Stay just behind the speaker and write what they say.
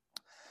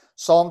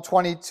Psalm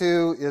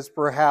 22 is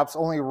perhaps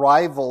only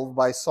rivaled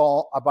by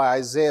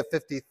Isaiah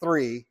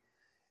 53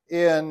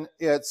 in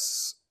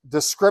its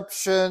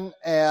description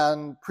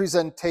and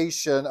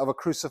presentation of a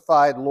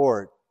crucified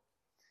Lord.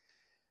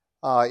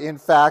 In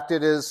fact,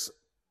 it is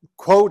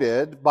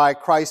quoted by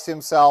Christ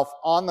himself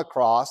on the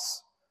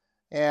cross.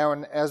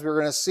 And as we're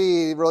going to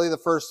see, really the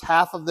first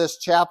half of this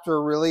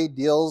chapter really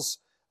deals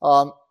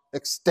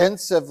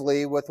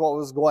extensively with what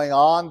was going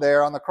on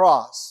there on the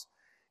cross.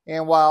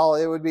 And while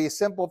it would be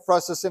simple for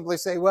us to simply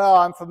say, well,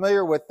 I'm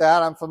familiar with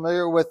that, I'm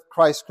familiar with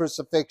Christ's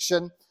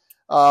crucifixion,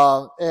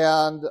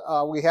 and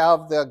we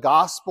have the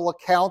gospel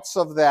accounts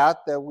of that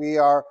we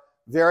are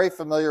very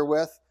familiar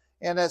with,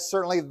 and that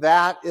certainly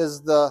that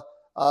is the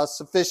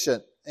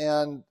sufficient.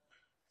 And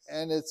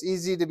it's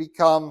easy to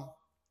become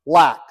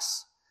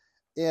lax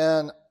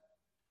in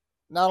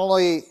not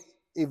only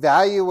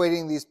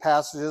evaluating these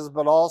passages,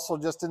 but also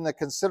just in the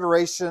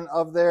consideration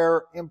of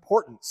their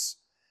importance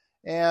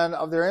and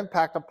of their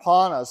impact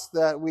upon us,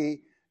 that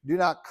we do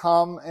not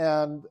come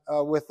and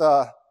with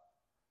a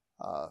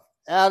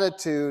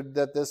attitude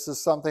that this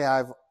is something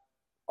I've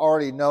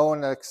already known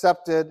and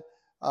accepted,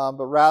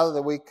 but rather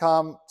that we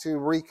come to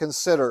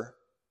reconsider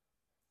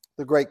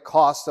the great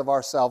cost of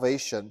our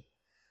salvation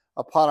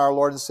upon our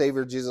Lord and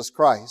Savior Jesus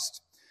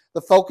Christ.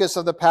 The focus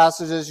of the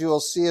passages you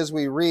will see as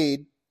we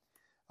read,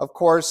 of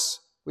course,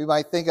 we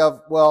might think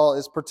of, well,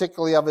 is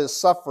particularly of his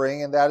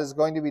suffering, and that is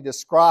going to be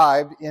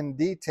described in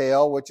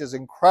detail, which is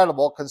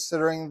incredible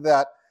considering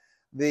that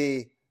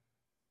the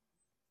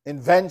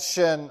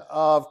invention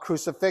of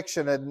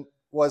crucifixion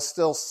was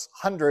still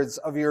hundreds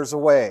of years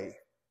away.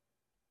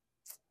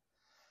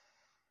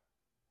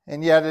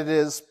 And yet it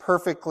is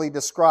perfectly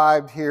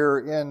described here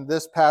in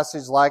this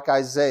passage like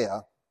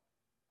Isaiah.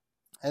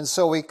 And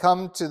so we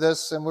come to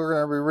this, and we're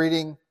going to be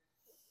reading,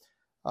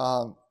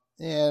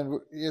 and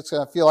it's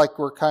going to feel like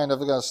we're kind of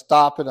going to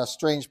stop in a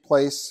strange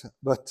place,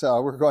 but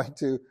we're going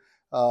to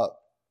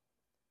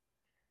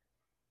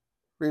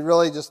read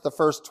really just the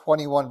first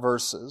 21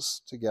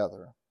 verses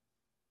together.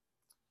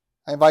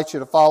 I invite you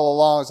to follow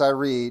along as I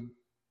read.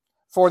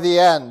 For the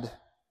end,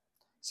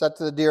 set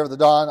to the deer of the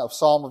dawn, of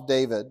Psalm of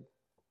David.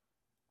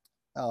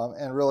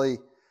 And really, if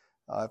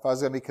I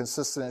was going to be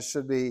consistent, it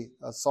should be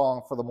a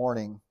song for the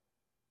morning.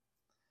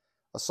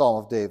 A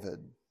Psalm of David.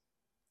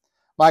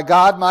 My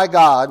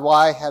God,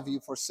 why have you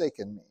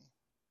forsaken me?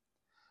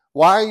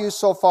 Why are you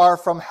so far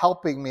from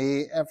helping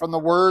me and from the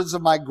words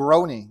of my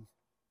groaning?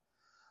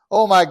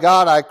 Oh my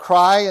God, I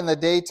cry in the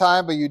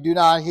daytime, but you do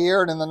not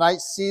hear, and in the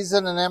night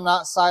season, and am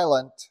not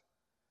silent.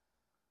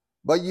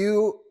 But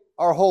you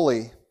are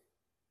holy,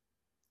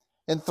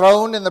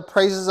 enthroned in the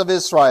praises of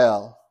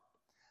Israel.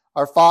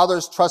 Our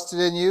fathers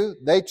trusted in you.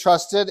 They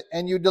trusted,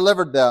 and you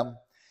delivered them.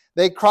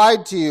 They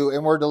cried to you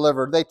and were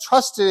delivered. They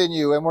trusted in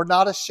you and were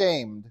not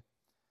ashamed.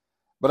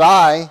 But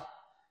I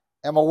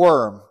am a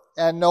worm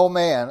and no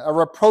man, a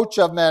reproach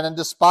of men and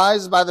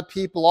despised by the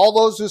people. All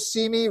those who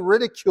see me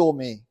ridicule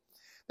me.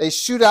 They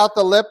shoot out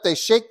the lip. They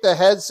shake the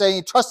head, saying,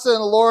 he trusted in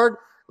the Lord.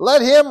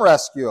 Let him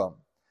rescue him.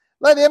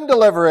 Let him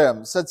deliver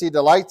him, since he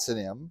delights in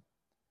him.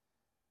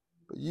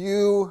 But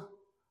you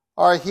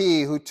are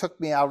he who took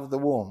me out of the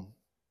womb.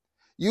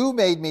 You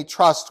made me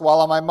trust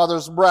while on my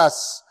mother's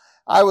breasts.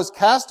 I was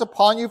cast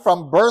upon you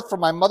from birth, from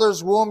my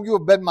mother's womb. You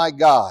have been my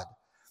God.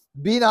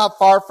 Be not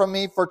far from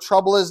me, for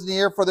trouble is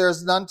near, for there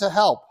is none to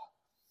help.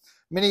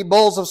 Many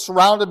bulls have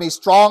surrounded me.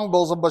 Strong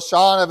bulls of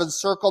Bashan have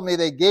encircled me.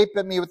 They gape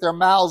at me with their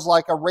mouths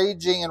like a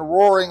raging and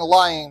roaring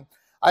lion.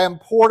 I am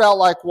poured out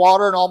like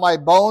water, and all my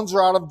bones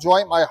are out of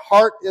joint. My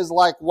heart is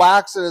like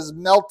wax. It is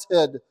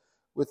melted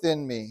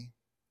within me.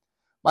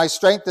 My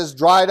strength is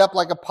dried up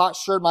like a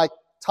potsherd. My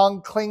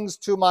tongue clings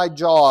to my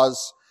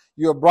jaws.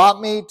 You have brought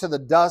me to the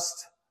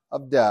dust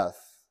of death.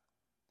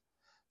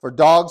 For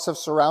dogs have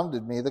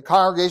surrounded me. The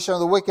congregation of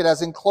the wicked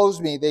has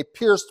enclosed me. They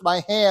pierced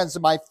my hands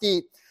and my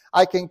feet.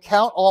 I can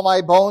count all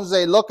my bones.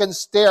 They look and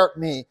stare at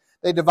me.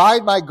 They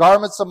divide my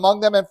garments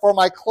among them, and for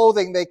my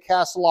clothing they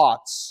cast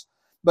lots.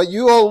 But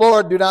you, O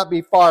Lord, do not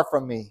be far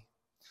from me.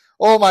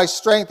 O my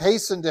strength,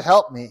 hasten to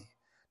help me.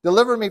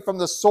 Deliver me from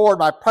the sword,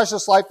 my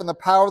precious life from the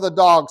power of the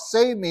dog.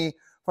 Save me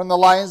from the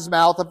lion's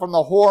mouth and from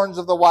the horns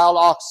of the wild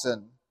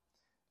oxen.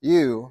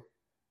 You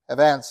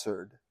have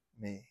answered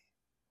me.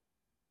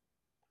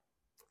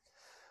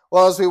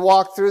 Well, as we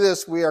walk through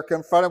this, we are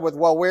confronted with,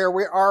 well, where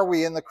are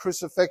we in the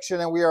crucifixion?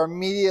 And we are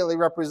immediately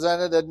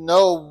represented and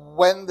know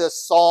when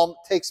this psalm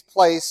takes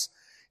place.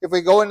 If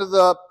we go into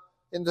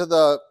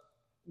the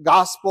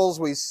Gospels,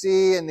 we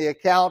see in the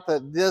account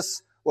that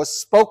this was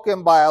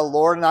spoken by our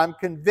Lord, and I'm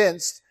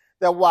convinced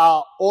that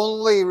while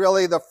only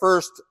really the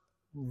first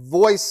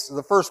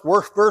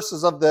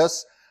verses of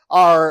this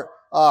are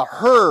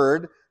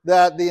heard,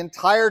 that the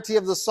entirety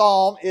of the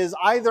psalm is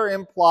either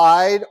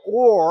implied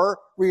or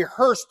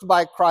rehearsed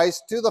by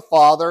Christ to the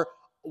Father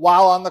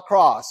while on the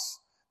cross.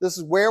 This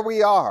is where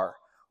we are.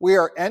 We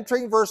are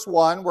entering verse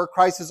 1, where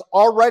Christ has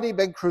already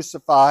been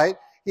crucified.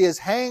 He is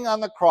hanging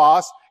on the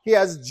cross. He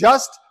has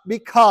just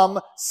become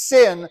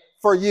sin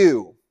for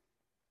you.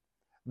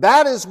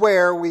 That is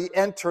where we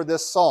enter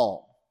this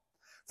psalm.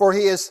 For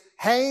he is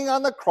hanging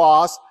on the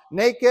cross,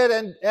 naked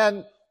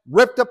and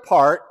ripped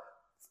apart,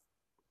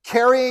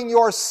 carrying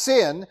your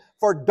sin,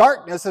 for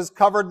darkness has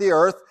covered the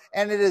earth,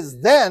 and it is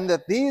then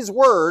that these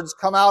words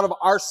come out of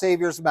our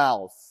Savior's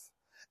mouth.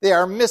 They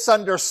are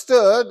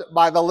misunderstood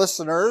by the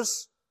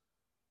listeners,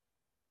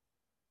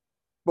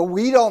 but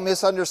we don't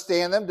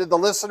misunderstand them. Did the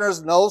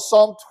listeners know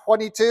Psalm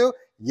 22?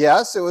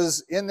 Yes, it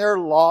was in their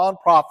law and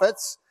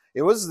prophets.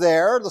 It was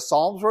there. The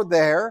Psalms were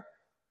there.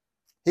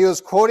 He was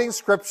quoting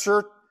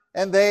Scripture,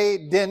 and they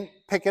didn't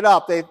pick it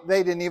up. They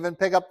didn't even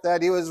pick up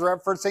that he was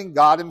referencing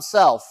God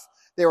himself.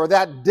 They were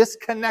that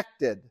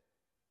disconnected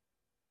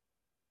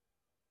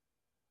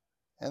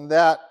and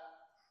that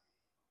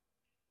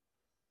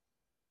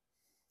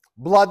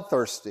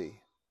bloodthirsty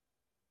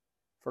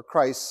for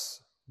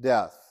Christ's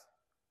death.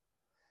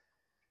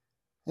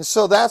 And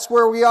so that's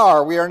where we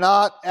are. We are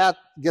not at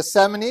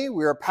Gethsemane.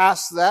 We are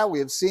past that. We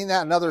have seen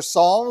that in other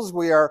Psalms.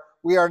 We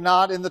are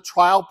not in the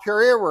trial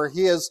period where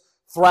he is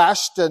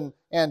thrashed and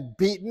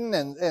beaten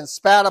and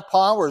spat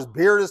upon, where his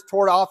beard is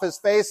torn off his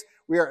face.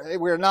 We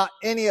are not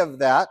any of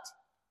that.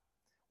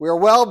 We are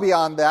well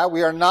beyond that.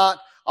 We are not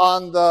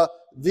on the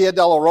Via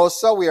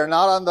Dolorosa. We are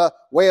not on the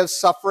way of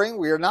suffering.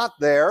 We are not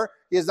there.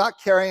 He is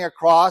not carrying a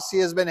cross. He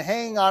has been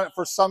hanging on it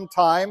for some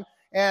time,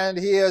 and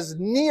he is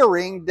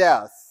nearing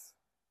death.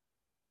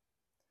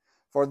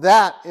 For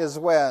that is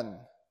when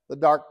the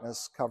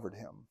darkness covered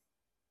him.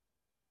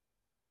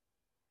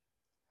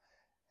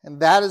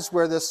 And that is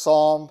where this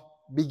psalm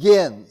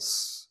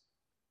begins.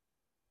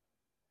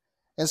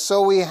 And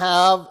so we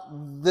have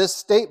this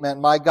statement,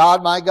 my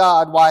God,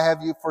 why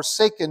have you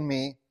forsaken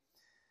me?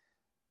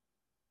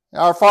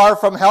 Are far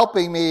from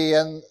helping me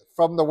and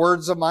from the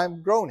words of my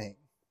groaning.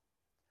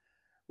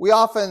 We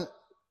often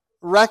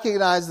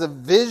recognize the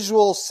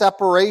visual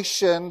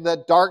separation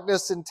that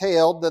darkness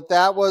entailed,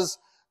 that was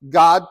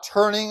God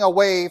turning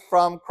away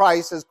from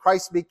Christ as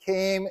Christ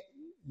became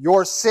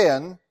your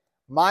sin,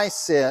 my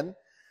sin.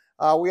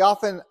 We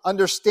often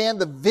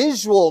understand the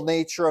visual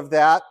nature of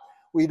that.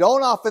 We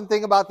don't often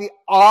think about the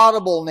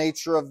audible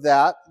nature of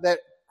that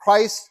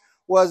Christ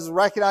was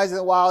recognizing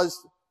that while his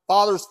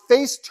Father's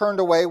face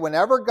turned away,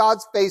 whenever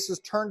God's face is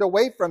turned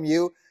away from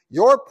you,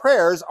 your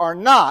prayers are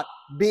not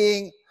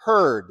being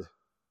heard.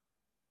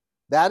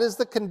 That is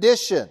the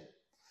condition.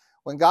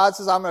 When God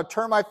says, I'm going to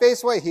turn my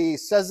face away, he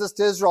says this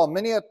to Israel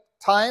many a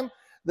time,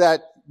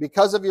 that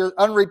because of your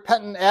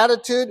unrepentant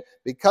attitude,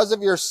 because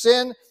of your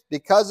sin,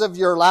 because of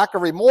your lack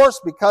of remorse,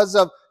 because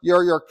of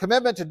your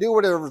commitment to do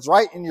whatever is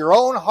right in your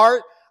own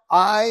heart,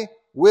 I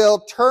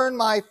will turn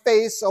my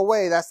face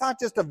away. That's not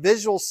just a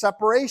visual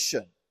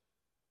separation.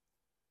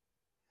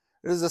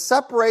 It is a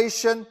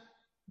separation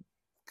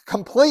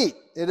complete.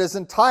 It is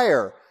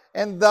entire.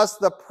 And thus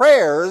the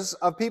prayers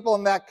of people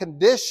in that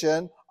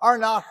condition are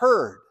not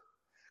heard.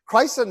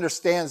 Christ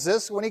understands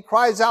this when he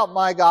cries out,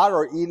 my God,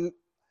 or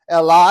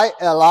Eli,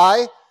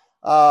 Eli.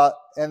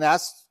 And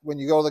that's when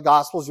you go to the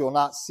Gospels, you will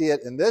not see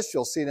it in this.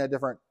 You'll see it in a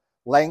different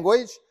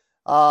language.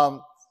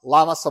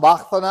 Lama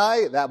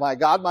sabachthani, that my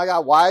God,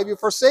 why have you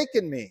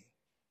forsaken me?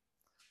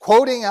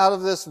 Quoting out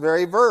of this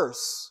very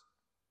verse.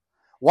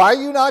 Why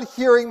are you not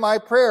hearing my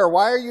prayer?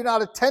 Why are you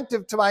not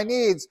attentive to my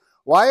needs?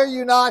 Why are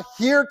you not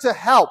here to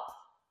help?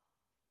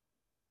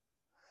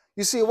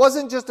 You see, it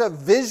wasn't just a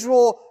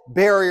visual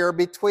barrier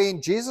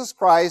between Jesus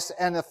Christ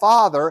and the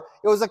Father.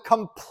 It was a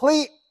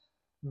complete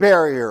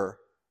barrier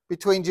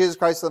between Jesus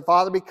Christ and the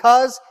Father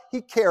because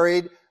he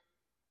carried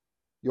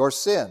your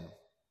sin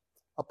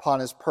upon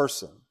his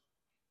person.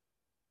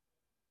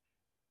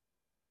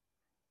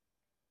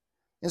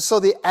 And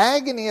so the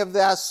agony of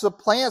that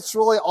supplants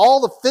really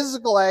all the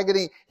physical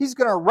agony. He's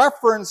going to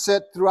reference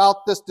it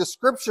throughout this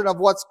description of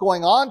what's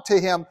going on to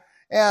him.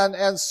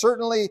 And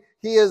certainly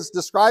he is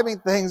describing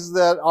things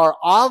that are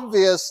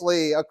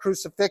obviously a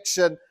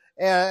crucifixion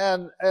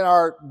and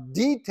are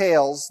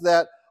details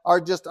that are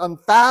just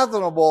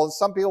unfathomable. And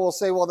some people will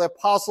say, well, the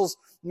apostles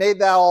made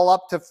that all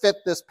up to fit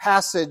this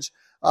passage.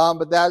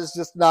 But that is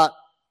just not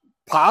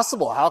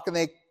possible. How can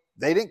they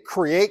didn't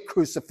create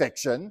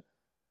crucifixion.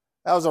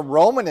 That was a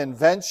Roman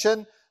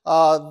invention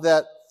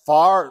that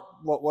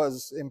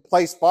was in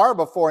place far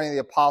before any of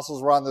the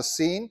apostles were on the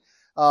scene.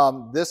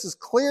 This is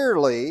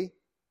clearly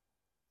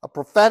a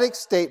prophetic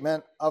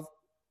statement of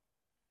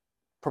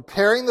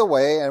preparing the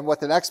way and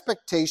with an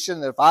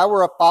expectation that if I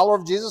were a follower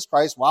of Jesus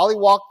Christ while he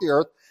walked the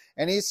earth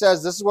and he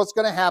says, this is what's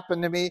going to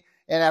happen to me,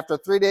 and after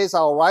 3 days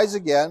I'll rise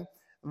again,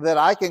 that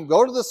I can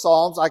go to the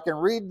Psalms, I can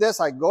read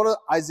this, I can go to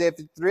Isaiah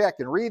 53, I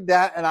can read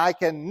that, and I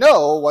can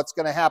know what's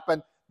going to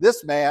happen.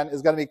 This man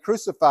is going to be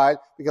crucified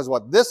because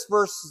what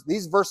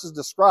these verses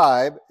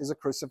describe is a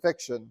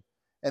crucifixion.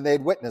 And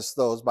they'd witnessed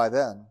those by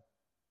then.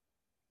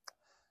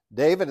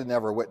 David had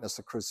never witnessed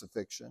a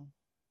crucifixion.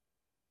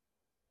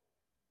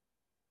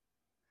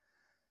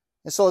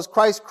 And so as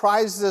Christ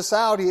cries this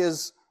out, he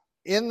is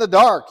in the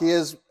dark. He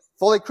is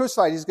fully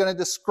crucified. He's going to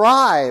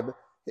describe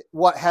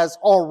what has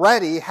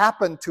already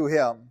happened to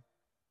him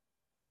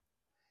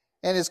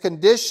and his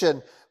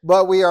condition.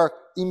 But we are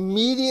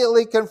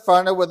immediately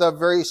confronted with a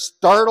very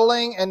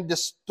startling and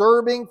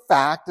disturbing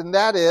fact, and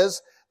that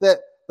is that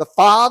the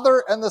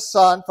Father and the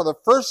Son, for the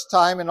first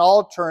time in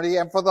all eternity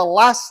and for the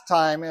last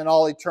time in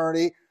all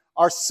eternity,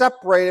 are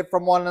separated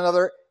from one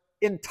another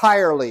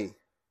entirely.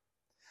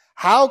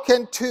 How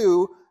can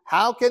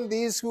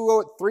these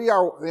three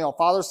are,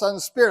 Father, Son,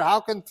 and Spirit, how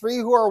can three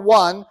who are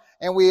one,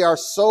 and we are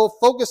so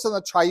focused on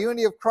the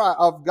triunity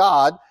of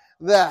God,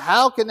 that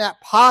how can that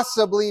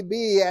possibly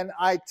be? And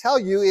I tell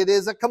you, it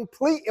is a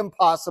complete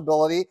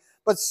impossibility,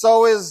 but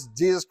so is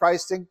Jesus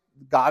Christ,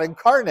 God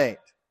incarnate.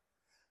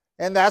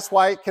 And that's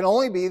why it can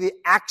only be the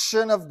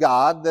action of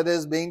God that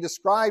is being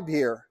described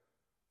here.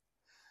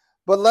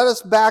 But let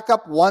us back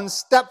up one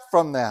step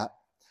from that.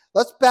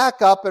 Let's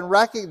back up and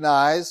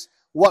recognize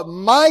what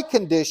my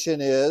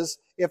condition is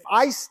if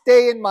I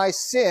stay in my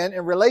sin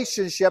in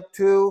relationship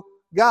to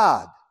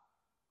God.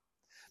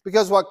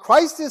 Because what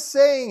Christ is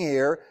saying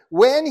here,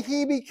 when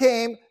he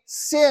became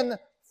sin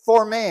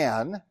for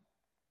man,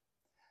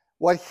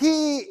 what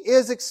he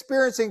is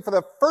experiencing for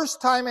the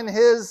first time in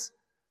his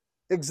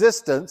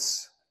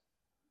existence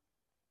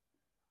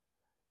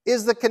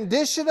is the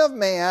condition of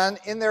man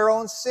in their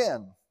own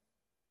sin.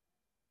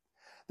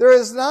 There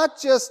is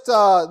not just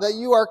that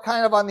you are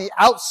kind of on the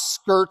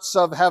outskirts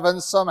of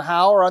heaven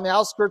somehow, or on the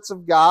outskirts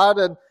of God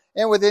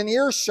and within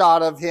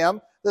earshot of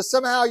him, that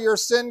somehow your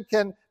sin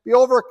can be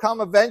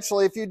overcome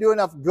eventually if you do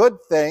enough good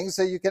things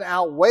that you can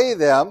outweigh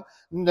them.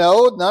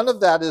 No, none of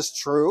that is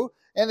true.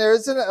 And there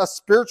isn't a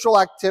spiritual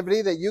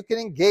activity that you can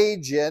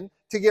engage in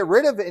to get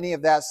rid of any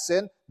of that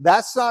sin.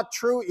 That's not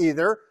true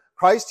either.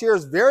 Christ here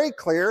is very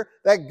clear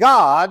that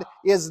God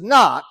is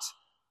not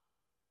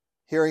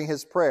hearing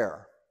his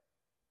prayer.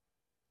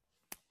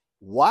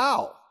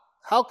 Wow.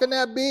 How can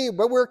that be?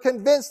 But we're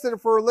convinced that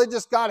if we're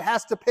religious, God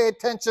has to pay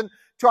attention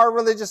to our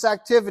religious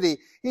activity.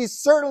 He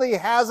certainly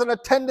has an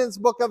attendance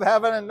book of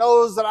heaven and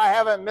knows that I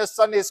haven't missed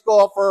Sunday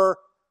school for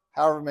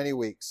however many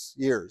weeks,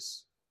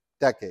 years,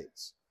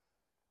 decades.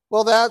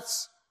 Well,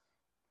 that's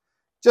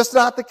just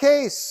not the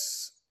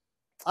case.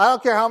 I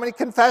don't care how many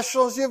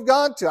confessionals you've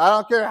gone to. I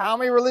don't care how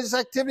many religious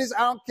activities.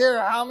 I don't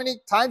care how many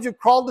times you've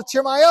crawled to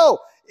Chimayo.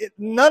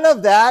 None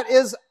of that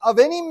is of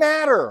any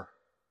matter.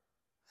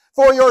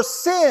 For your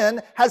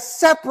sin has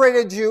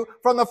separated you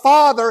from the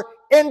Father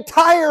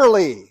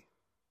entirely.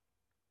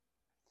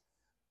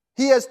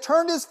 He has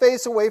turned his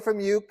face away from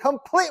you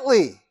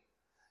completely.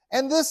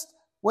 And this,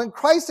 when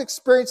Christ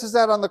experiences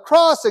that on the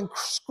cross and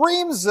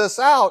screams this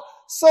out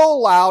so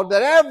loud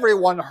that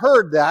everyone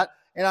heard that,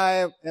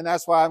 and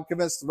that's why I'm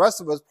convinced the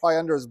rest of us probably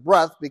under his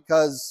breath,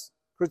 because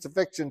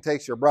crucifixion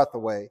takes your breath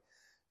away.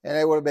 And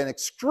it would have been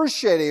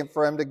excruciating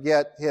for him to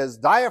get his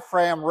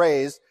diaphragm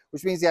raised,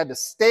 which means he had to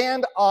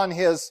stand on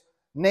his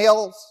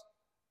nails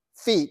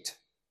feet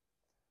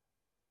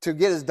to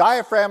get his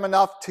diaphragm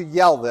enough to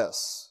yell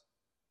this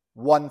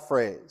one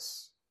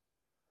phrase.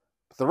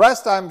 But the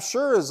rest, I'm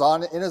sure, is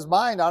in his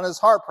mind, on his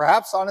heart,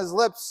 perhaps on his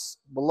lips,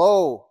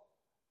 below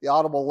the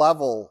audible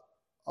level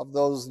of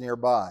those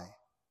nearby.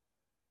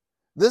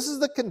 This is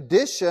the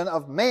condition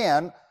of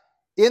man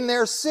in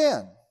their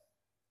sin.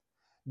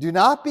 Do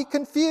not be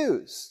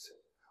confused.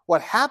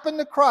 What happened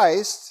to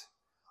Christ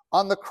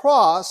on the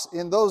cross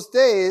in those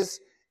days,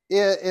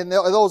 in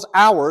those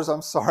hours,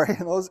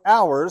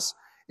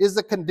 is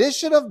the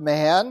condition of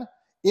man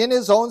in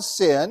his own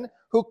sin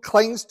who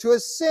clings to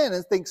his sin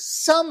and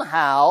thinks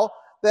somehow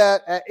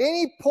that at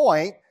any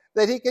point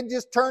that he can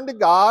just turn to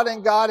God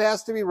and God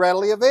has to be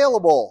readily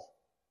available.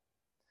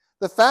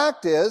 The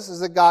fact is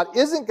that God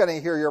isn't going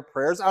to hear your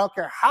prayers. I don't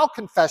care how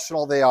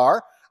confessional they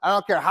are. I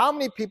don't care how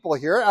many people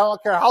hear it. I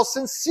don't care how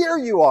sincere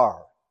you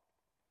are.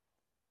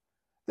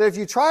 That if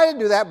you try to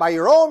do that by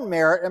your own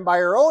merit and by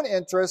your own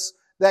interests,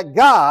 that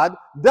God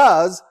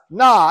does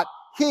not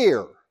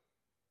hear.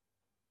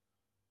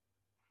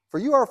 For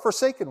you are a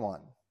forsaken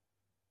one.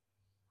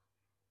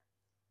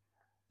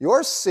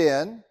 Your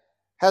sin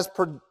has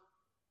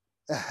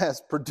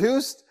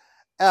produced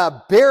a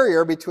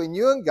barrier between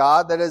you and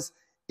God that is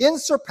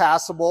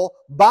insurpassable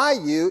by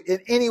you in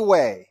any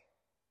way.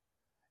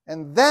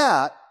 And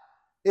that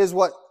is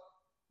what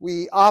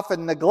we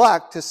often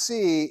neglect to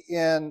see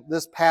in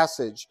this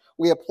passage.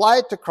 We apply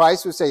it to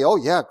Christ. We say, oh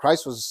yeah,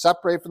 Christ was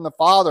separated from the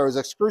Father. It was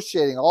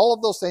excruciating. All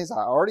of those things I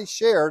already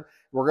shared.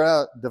 We're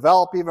going to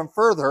develop even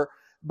further.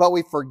 But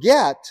we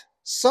forget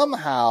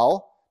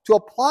somehow to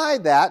apply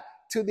that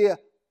to the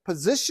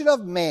position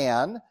of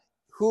man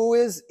who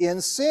is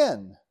in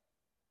sin.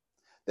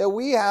 That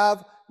we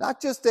have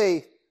not just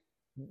a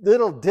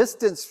little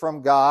distance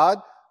from God.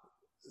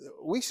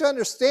 We should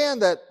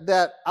understand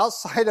that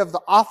outside of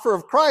the offer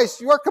of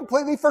Christ, you are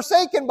completely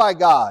forsaken by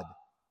God.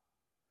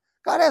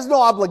 God has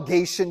no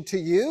obligation to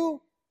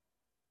you.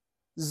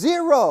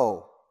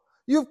 Zero.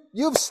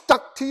 You've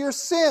stuck to your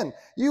sin.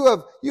 You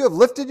have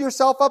lifted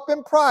yourself up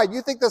in pride.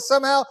 You think that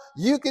somehow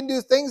you can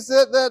do things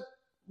that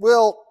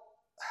will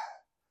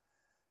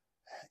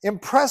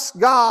impress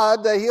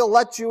God, that he'll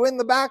let you in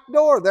the back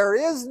door. There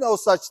is no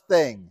such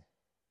thing.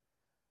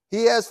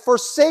 He has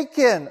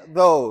forsaken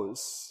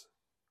those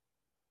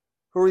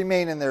who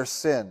remain in their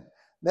sin.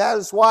 That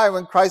is why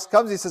when Christ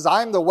comes, he says,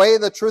 I am the way,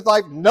 the truth,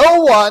 life.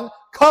 No one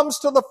comes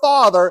to the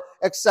Father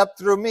except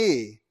through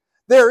me.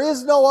 There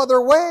is no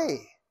other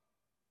way.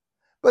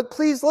 But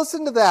please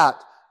listen to that.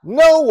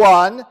 No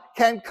one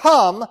can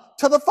come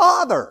to the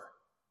Father.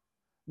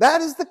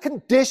 That is the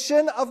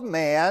condition of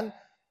man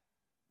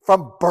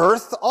from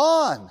birth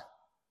on.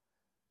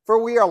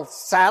 For we are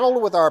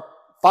saddled with our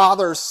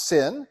father's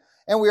sin,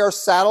 and we are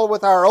saddled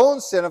with our own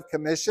sin of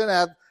commission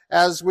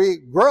as we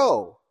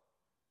grow.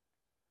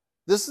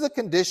 This is the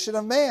condition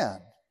of man.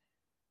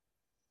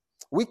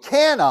 We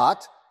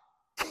cannot,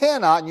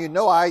 and you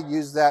know I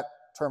use that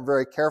term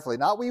very carefully,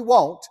 not we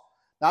won't,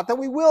 not that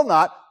we will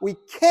not, we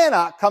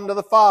cannot come to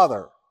the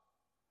Father.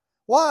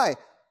 Why?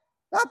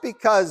 Not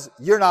because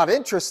you're not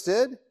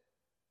interested,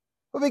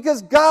 but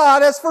because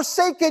God has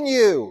forsaken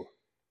you.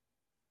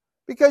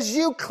 Because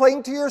you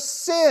cling to your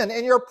sin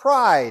and your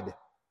pride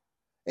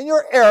and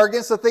your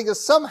arrogance to think that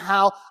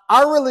somehow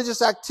our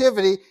religious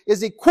activity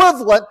is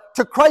equivalent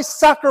to Christ's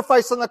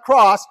sacrifice on the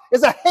cross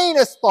is a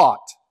heinous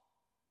thought.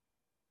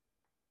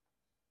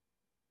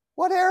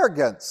 What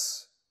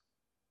arrogance!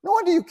 No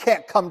wonder you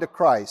can't come to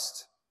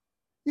Christ.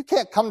 You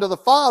can't come to the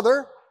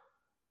Father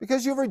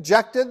because you've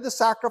rejected the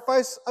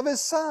sacrifice of His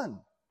Son.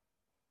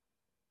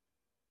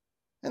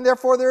 And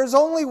therefore there is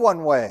only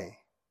one way.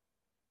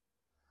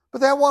 But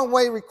that one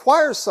way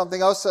requires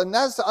something else, and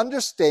that's to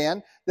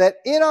understand that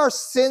in our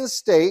sin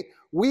state,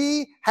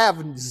 we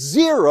have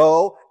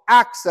zero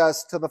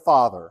access to the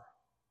Father.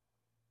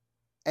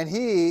 And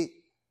He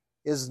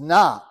is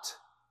not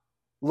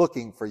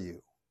looking for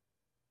you.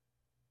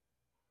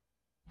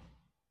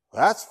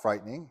 That's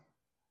frightening.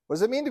 What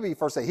does it mean to be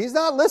forsaken? He's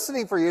not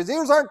listening for you. His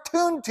ears aren't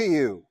tuned to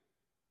you.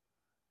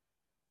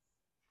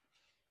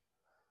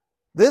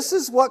 This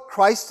is what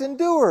Christ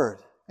endured.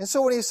 And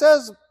so when He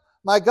says,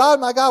 my God,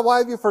 why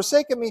have you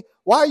forsaken me?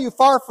 Why are you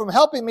far from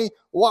helping me?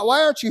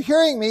 Why aren't you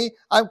hearing me?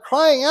 I'm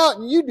crying out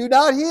and you do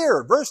not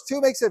hear. Verse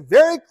 2 makes it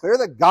very clear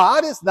that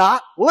God is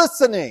not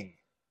listening.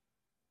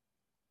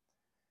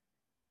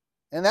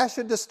 And that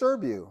should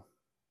disturb you.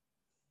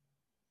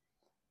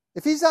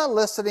 If He's not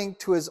listening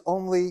to His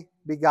only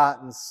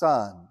begotten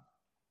Son,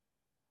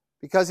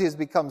 because He has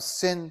become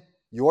sin,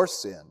 your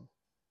sin,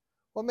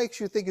 what makes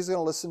you think He's going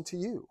to listen to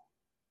you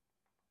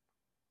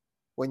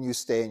when you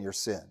stay in your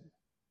sin?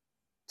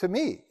 To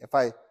me, if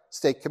I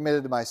stay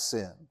committed to my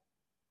sin.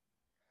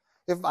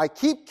 If I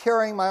keep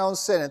carrying my own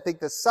sin and think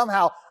that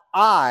somehow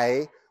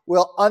I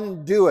will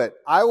undo it,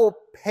 I will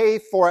pay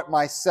for it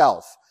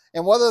myself.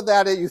 And whether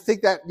that is, you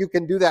think that you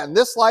can do that in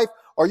this life,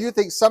 or you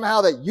think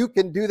somehow that you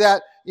can do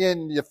that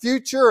in the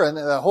future, and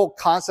the whole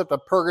concept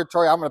of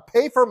purgatory, I'm going to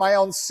pay for my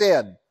own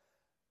sin,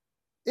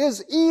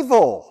 is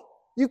evil.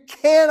 You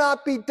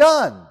cannot be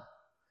done.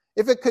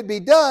 If it could be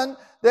done,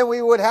 then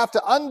we would have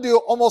to undo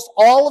almost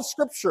all of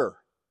Scripture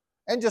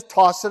and just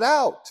toss it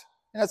out.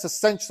 And that's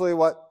essentially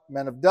what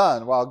men have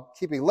done. While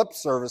keeping lip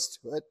service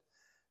to it,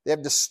 they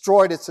have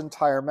destroyed its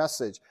entire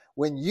message.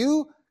 When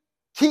you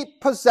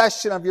keep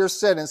possession of your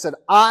sin and said,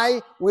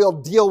 I will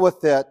deal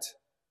with it,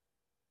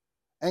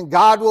 and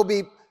God will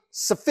be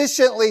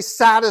sufficiently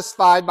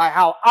satisfied by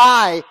how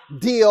I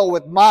deal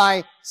with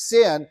my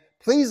sin,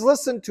 please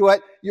listen to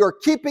it. You're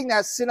keeping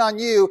that sin on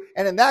you,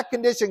 and in that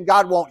condition,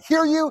 God won't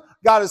hear you,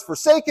 God has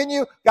forsaken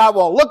you, God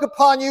won't look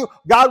upon you,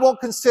 God won't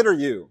consider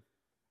you.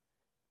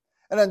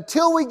 And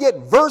until we get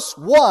verse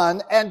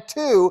 1 and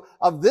 2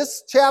 of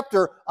this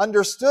chapter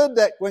understood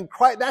that when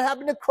Christ, that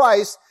happened to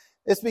Christ,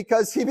 it's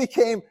because He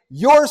became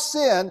your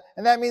sin,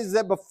 and that means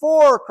that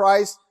before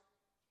Christ,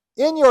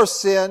 in your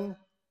sin,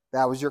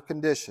 that was your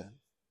condition.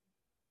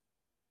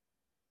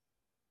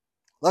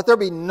 Let there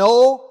be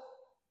no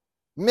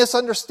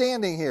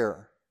misunderstanding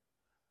here.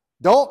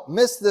 Don't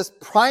miss this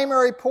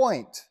primary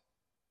point.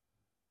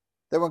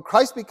 That when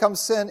Christ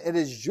becomes sin, it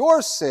is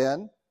your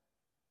sin,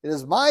 it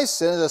is my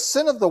sin, it is the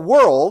sin of the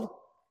world.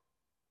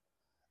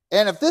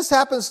 And if this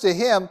happens to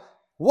Him,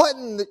 what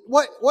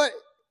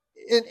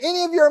in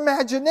any of your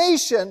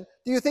imagination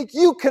do you think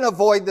you can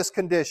avoid this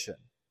condition?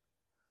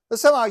 That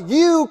somehow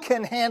you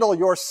can handle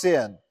your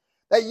sin,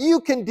 that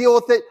you can deal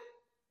with it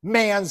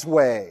man's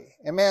way.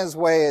 And man's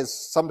way is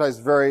sometimes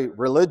very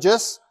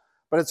religious,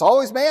 but it's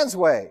always man's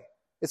way.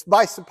 It's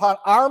based upon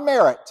our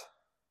merit.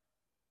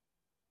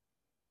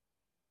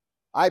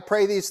 I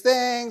pray these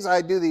things,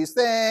 I do these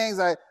things,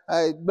 I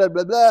blah,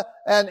 blah, blah,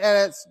 and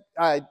it's,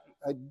 I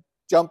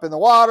jump in the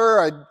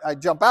water, I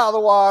jump out of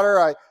the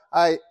water,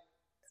 I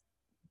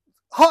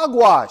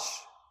hogwash.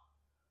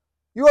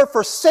 You are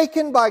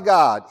forsaken by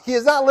God. He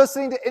is not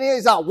listening to any,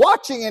 He's not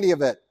watching any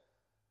of it.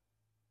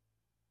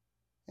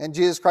 And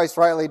Jesus Christ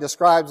rightly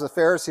describes the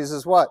Pharisees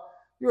as what?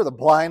 You are the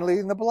blind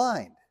leading the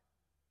blind.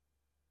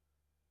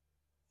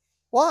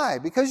 Why?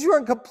 Because you are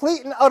in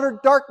complete and utter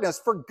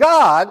darkness, for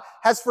God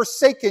has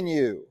forsaken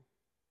you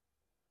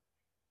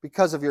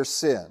because of your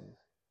sin.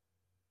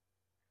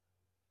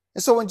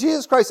 And so when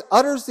Jesus Christ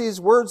utters these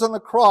words on the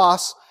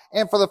cross,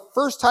 and for the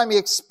first time He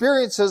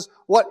experiences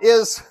what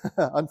is,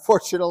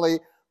 unfortunately,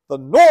 the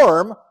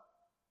norm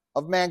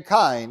of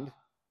mankind,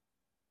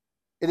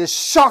 it is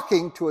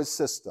shocking to his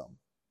system.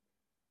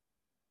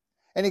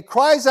 And he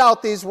cries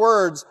out these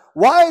words,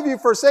 why have you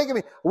forsaken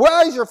me?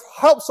 Why is your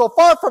help so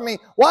far from me?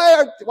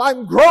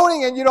 I'm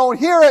groaning and you don't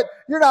hear it.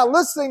 You're not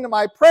listening to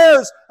my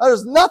prayers.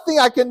 There's nothing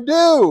I can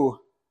do.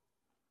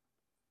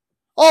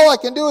 All I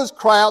can do is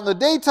cry out in the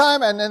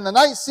daytime, and in the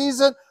night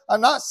season, I'm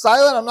not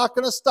silent. I'm not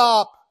going to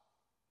stop.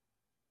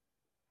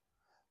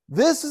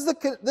 This is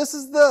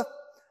the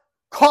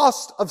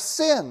cost of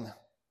sin.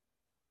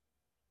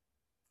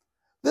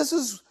 This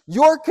is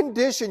your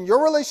condition,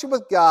 your relationship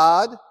with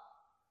God.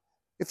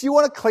 If you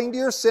want to cling to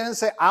your sin and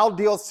say, I'll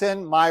deal with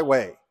sin my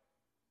way.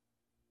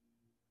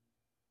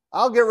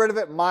 I'll get rid of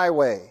it my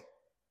way.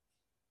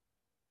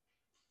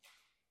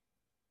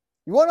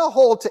 You want to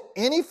hold to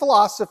any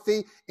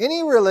philosophy,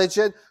 any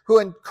religion who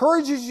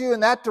encourages you in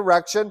that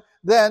direction,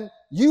 then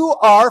you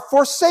are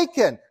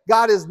forsaken.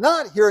 God is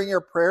not hearing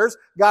your prayers.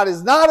 God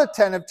is not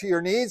attentive to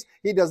your needs.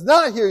 He does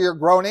not hear your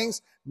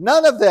groanings.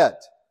 None of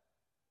that.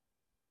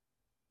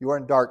 You are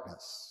in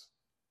darkness.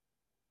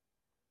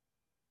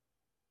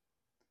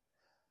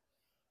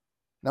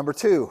 Number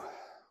 2,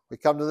 we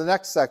come to the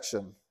next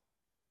section,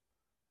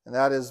 and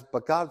that is,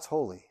 but God's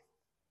holy.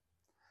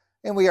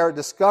 And we are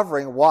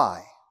discovering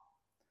why.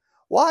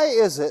 Why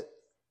is it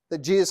that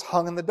Jesus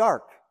hung in the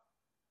dark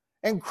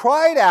and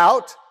cried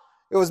out?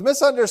 It was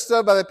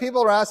misunderstood by the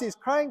people around us. He's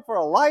crying for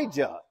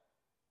Elijah.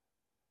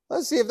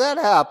 Let's see if that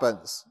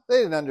happens. They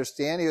didn't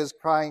understand. He was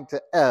crying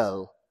to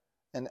El,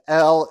 and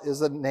El is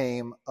the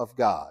name of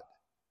God.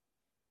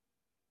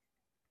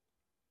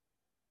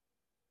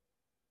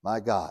 My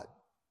God.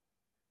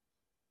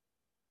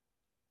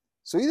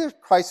 So either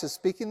Christ is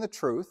speaking the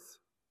truth,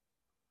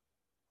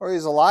 or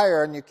he's a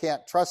liar and you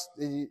can't trust,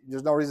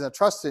 there's no reason to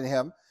trust in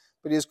him.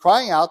 But he's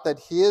crying out that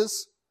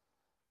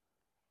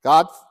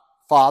God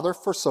Father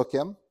forsook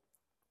him,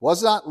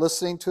 was not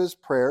listening to his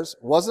prayers,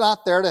 was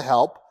not there to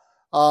help,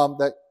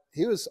 that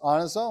he was on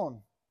his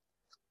own.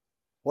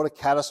 What a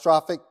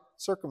catastrophic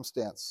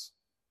circumstance.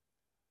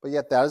 But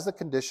yet that is the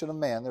condition of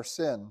man, their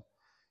sin.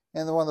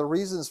 And one of the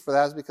reasons for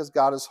that is because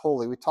God is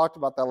holy. We talked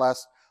about that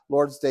last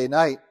Lord's Day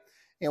night.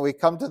 And we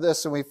come to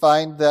this and we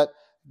find that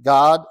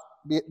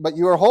but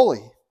you are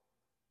holy.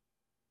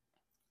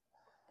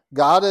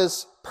 God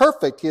is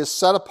perfect. He is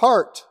set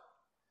apart.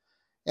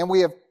 And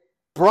we have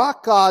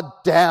brought God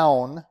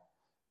down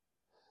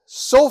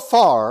so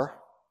far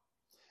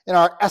in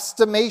our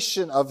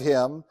estimation of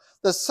him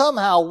that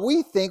somehow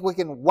we think we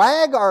can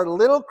wag our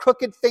little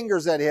crooked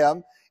fingers at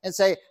him and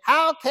say,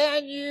 how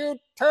can you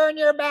turn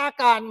your back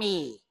on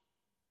me?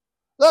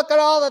 Look at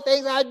all the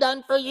things I've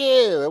done for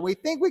you. And we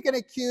think we can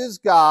accuse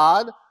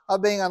God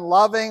of being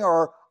unloving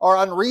or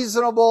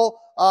unreasonable,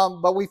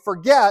 but we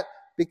forget,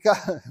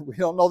 because we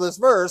don't know this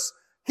verse,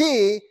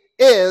 he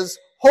is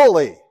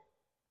holy.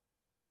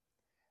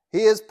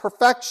 He is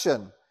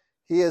perfection.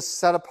 He is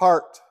set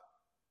apart.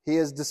 He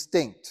is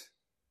distinct.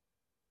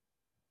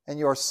 And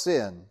your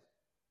sin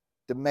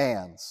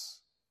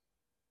demands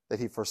that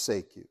he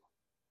forsake you.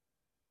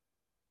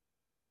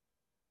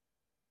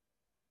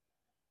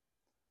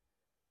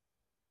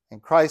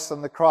 And Christ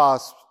on the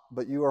cross,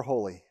 but you are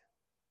holy.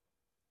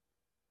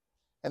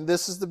 And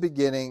this is the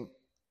beginning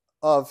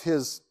of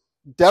his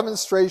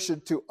demonstration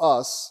to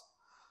us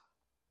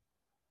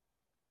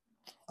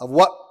of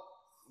what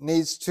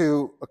needs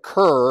to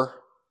occur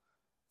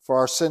for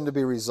our sin to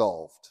be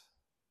resolved.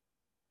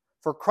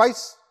 For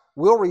Christ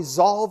will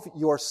resolve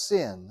your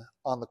sin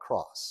on the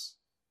cross.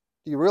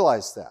 Do you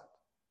realize that?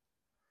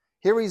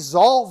 He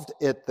resolved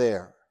it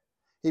there.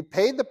 He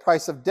paid the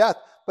price of death,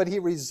 but he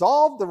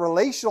resolved the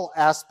relational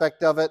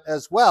aspect of it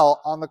as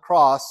well on the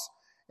cross,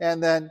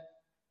 and then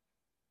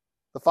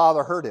the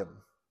Father heard him.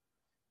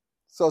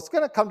 So it's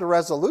going to come to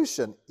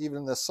resolution even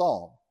in this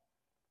psalm.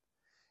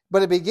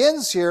 But it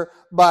begins here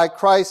by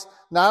Christ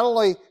not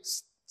only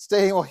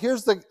stating, well,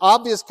 here's the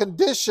obvious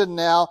condition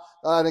now,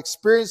 an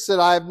experience that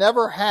I've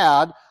never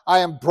had. I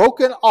am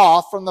broken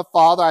off from the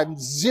Father. I have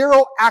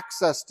zero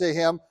access to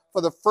him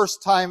for the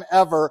first time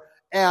ever,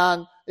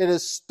 and it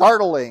is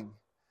startling.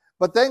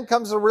 But then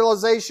comes the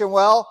realization,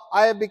 well,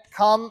 I have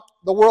become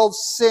the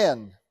world's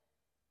sin,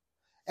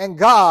 and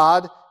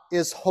God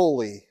is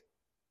holy.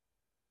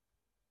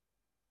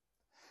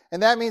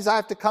 And that means I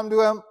have to come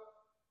to him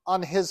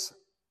on his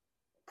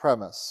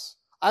premise.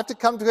 I have to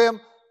come to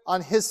him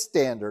on his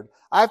standard.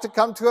 I have to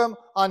come to him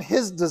on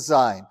his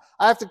design.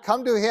 I have to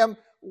come to him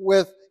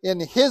in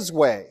his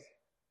way.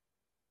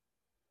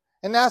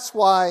 And that's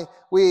why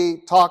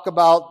we talk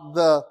about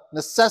the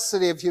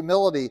necessity of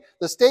humility.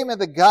 The statement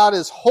that God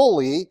is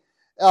holy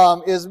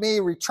is me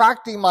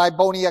retracting my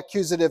bony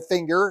accusative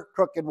finger,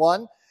 crooked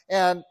one,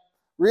 and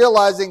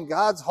realizing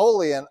God's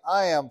holy and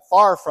I am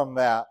far from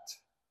that.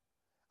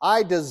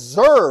 I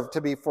deserve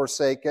to be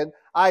forsaken.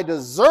 I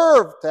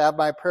deserve to have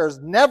my prayers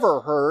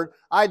never heard.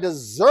 I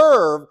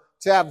deserve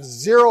to have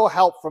zero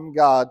help from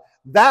God.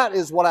 That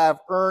is what I have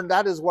earned.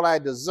 That is what I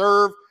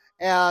deserve.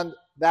 And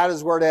that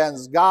is where it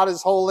ends. God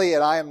is holy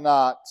and I am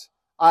not.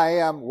 I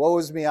am, woe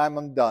is me, I'm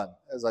undone,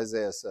 as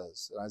Isaiah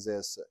says in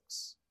Isaiah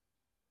 6.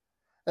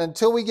 And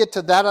until we get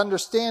to that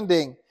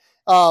understanding,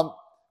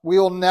 we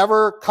will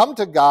never come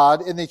to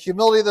God in the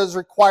humility that is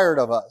required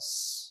of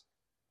us.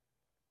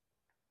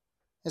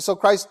 And so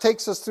Christ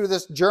takes us through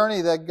this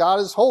journey that God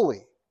is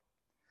holy.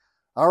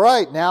 All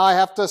right, now I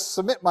have to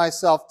submit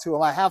myself to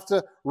Him. I have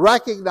to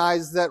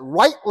recognize that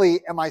rightly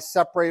am I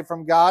separated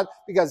from God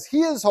because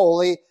He is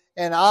holy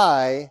and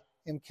I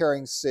am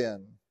carrying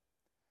sin.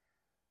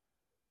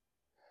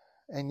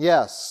 And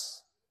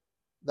yes,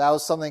 that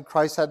was something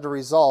Christ had to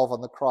resolve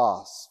on the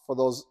cross for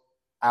those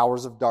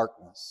hours of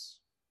darkness.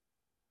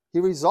 He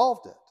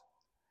resolved it.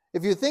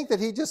 If you think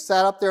that He just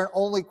sat up there and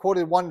only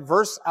quoted one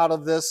verse out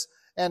of this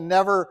and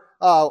never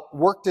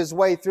worked His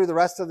way through the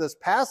rest of this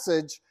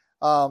passage,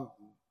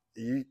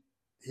 He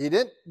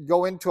didn't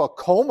go into a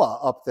coma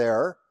up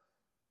there.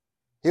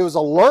 He was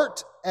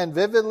alert and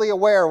vividly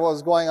aware of what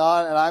was going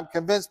on, and I'm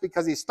convinced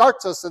because He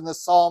starts us in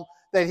this psalm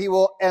that He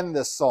will end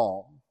this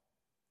psalm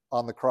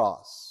on the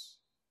cross.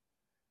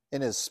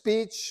 In His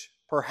speech,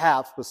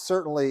 perhaps, but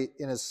certainly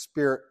in His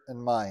spirit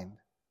and mind.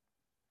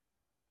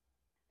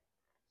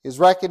 He's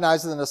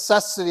recognizing the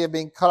necessity of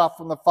being cut off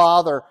from the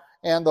Father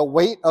and the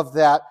weight of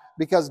that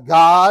because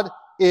God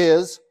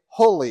is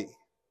holy.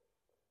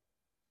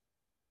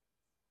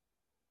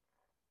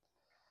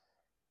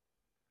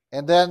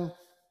 And then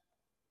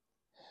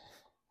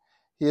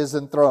He is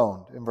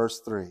enthroned in verse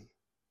 3.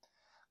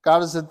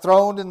 God is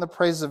enthroned in the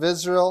praise of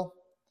Israel,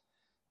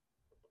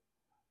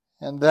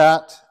 and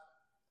that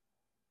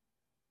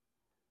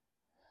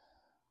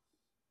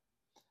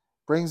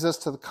brings us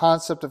to the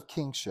concept of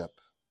kingship.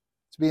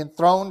 To be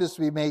enthroned is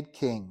to be made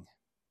king.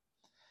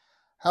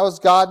 How is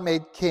God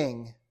made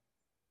king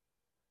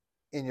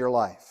in your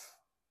life?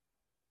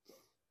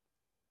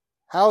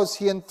 How is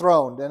He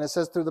enthroned? And it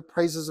says through the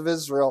praises of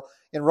Israel.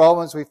 In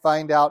Romans, we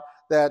find out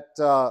that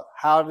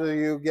how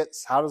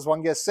does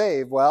one get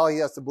saved? Well, he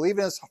has to believe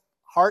in his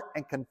heart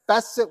and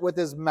confess it with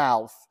his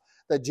mouth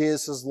that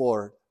Jesus is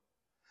Lord.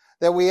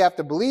 That we have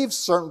to believe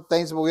certain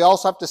things, but we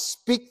also have to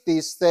speak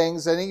these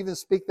things and even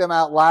speak them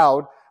out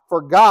loud.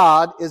 For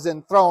God is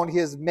enthroned. He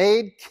is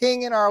made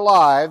king in our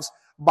lives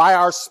by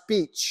our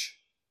speech.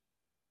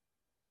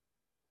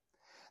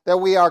 That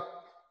we are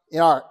in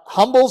our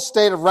humble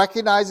state of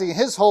recognizing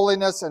His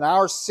holiness and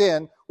our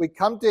sin, we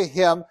come to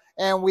Him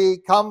and we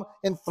come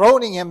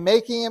enthroning Him,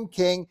 making Him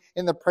king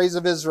in the praise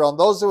of Israel. And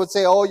those who would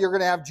say, oh, you're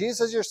going to have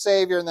Jesus as your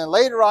Savior, and then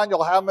later on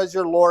you'll have Him as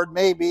your Lord,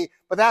 maybe,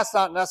 but that's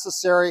not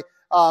necessary.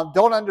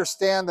 Don't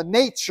understand the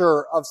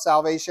nature of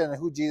salvation and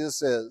who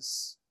Jesus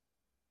is.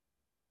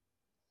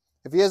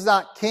 If He is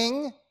not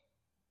king,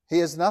 He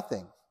is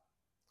nothing.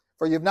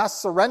 For you've not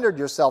surrendered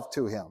yourself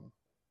to Him.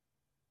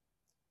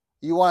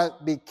 You want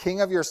to be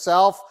king of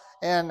yourself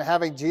and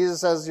having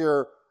Jesus as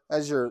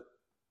your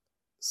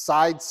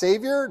side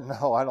savior?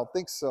 No, I don't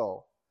think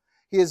so.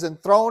 He is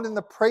enthroned in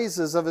the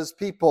praises of His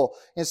people.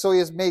 And so He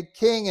is made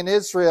king in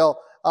Israel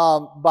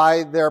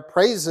by their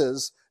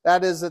praises.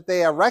 That is, that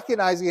they are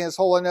recognizing His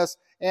holiness,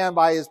 and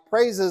by His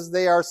praises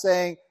they are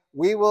saying,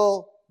 we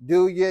will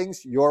do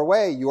things your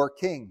way, your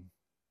king.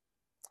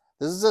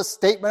 This is a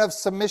statement of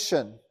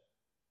submission.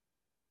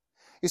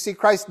 You see,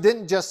 Christ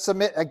didn't just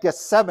submit at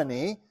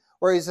Gethsemane,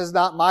 where He says,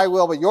 not my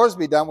will, but yours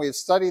be done. We have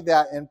studied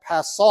that in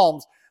past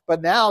Psalms.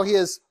 But now He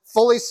is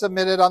fully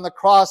submitted on the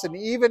cross. And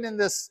even in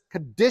this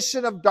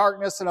condition of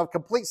darkness and of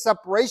complete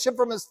separation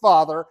from His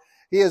Father,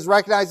 He is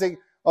recognizing,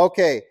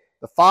 okay,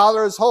 the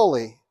Father is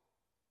holy.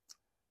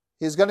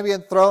 He is going to be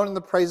enthroned in the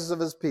praises of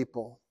His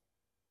people.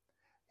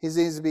 He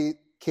needs to be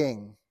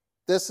king.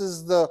 This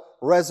is the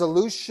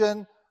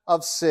resolution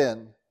of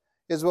sin,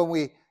 is when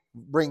we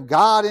bring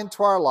God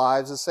into our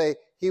lives and say,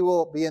 He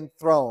will be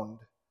enthroned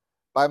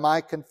by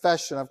my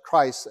confession of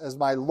Christ as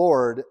my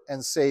Lord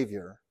and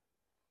Savior.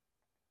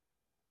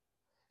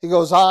 He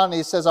goes on,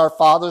 he says, our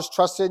fathers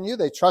trusted in you.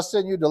 They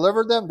trusted in you,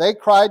 delivered them. They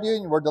cried to you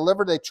and were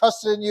delivered. They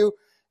trusted in you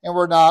and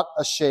were not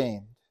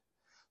ashamed.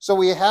 So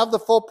we have the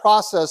full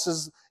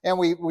processes, and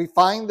we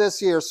find this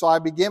here. So I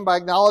begin by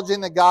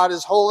acknowledging that God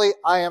is holy.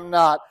 I am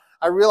not.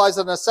 I realize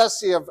the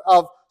necessity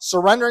of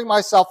surrendering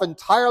myself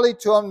entirely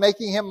to Him,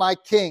 making Him my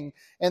king.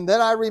 And then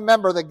I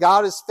remember that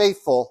God is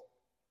faithful.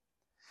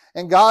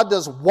 And God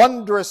does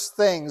wondrous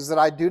things that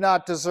I do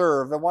not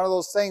deserve. And one of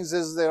those things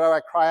is that when I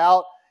cry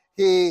out,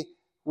 He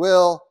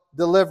will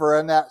deliver.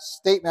 And that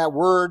statement, that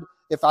word,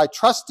 if I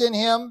trust in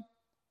Him,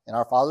 and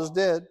our fathers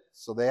did,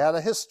 so they had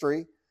a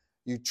history,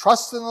 you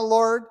trust in the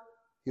Lord,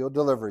 He'll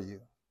deliver you.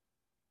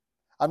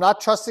 I'm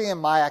not trusting in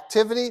my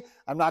activity.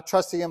 I'm not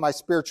trusting in my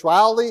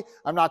spirituality.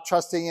 I'm not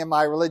trusting in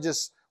my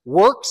religious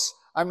works.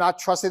 I'm not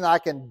trusting that I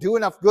can do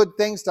enough good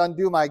things to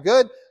undo my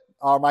good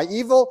or my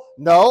evil.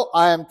 No,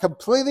 I am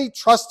completely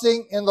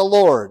trusting in the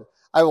Lord.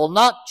 I will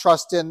not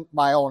trust in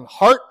my own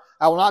heart.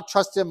 I will not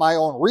trust in my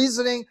own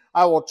reasoning.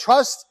 I will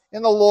trust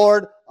in the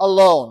Lord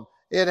alone.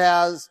 And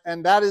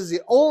that is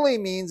the only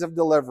means of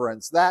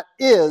deliverance. That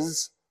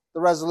is the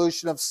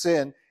resolution of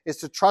sin, is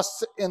to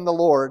trust in the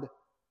Lord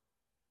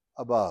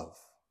above.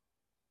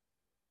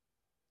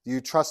 Do you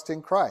trust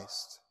in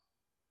Christ?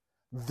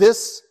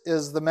 This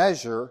is the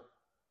measure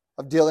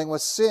of dealing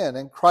with sin.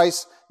 And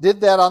Christ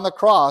did that on the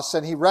cross,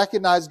 and he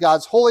recognized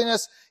God's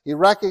holiness. He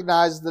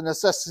recognized the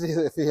necessity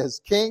that he is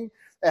king.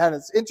 And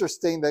it's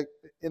interesting that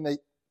in the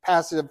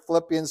passage of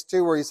Philippians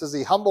 2 where he says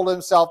he humbled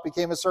himself,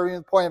 became a servant to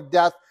the point of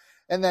death,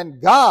 and then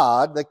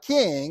God, the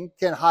king,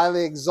 can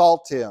highly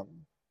exalt him.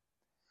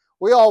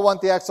 We all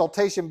want the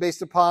exaltation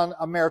based upon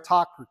a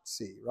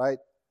meritocracy, right?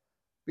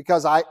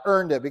 Because I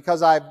earned it,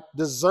 because I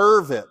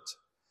deserve it.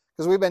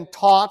 Because we've been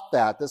taught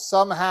that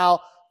somehow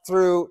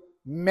through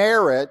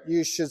merit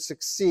you should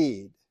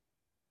succeed.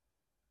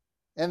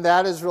 And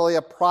that is really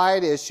a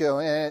pride issue.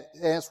 And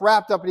it's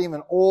wrapped up in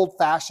even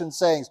old-fashioned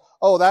sayings.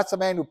 Oh, that's a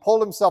man who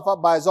pulled himself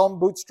up by his own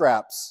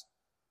bootstraps.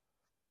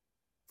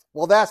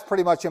 Well, that's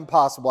pretty much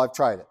impossible. I've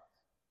tried it.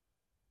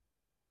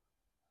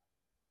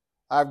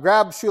 I've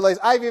grabbed shoelaces.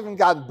 I've even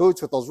gotten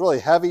boots with those really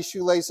heavy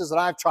shoelaces, and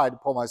I've tried to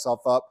pull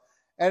myself up,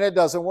 and it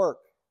doesn't work.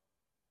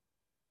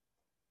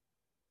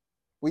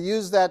 We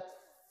use that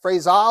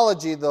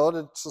phraseology, though,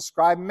 to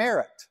describe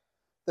merit.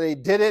 That he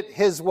did it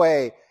his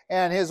way,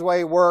 and his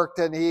way worked,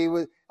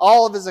 and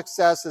all of his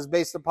success is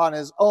based upon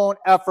his own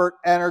effort,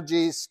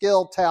 energy,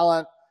 skill,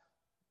 talent,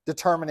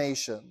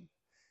 determination.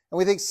 And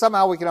we think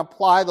somehow we can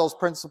apply those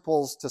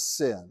principles to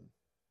sin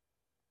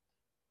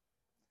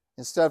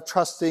instead of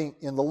trusting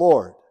in the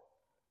Lord.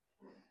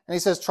 And he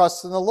says,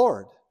 trust in the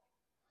Lord.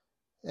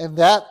 And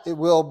that it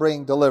will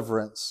bring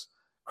deliverance.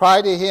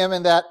 Cry to him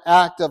in that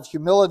act of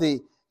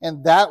humility,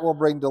 and that will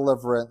bring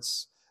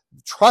deliverance.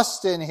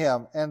 Trust in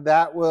him, and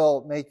that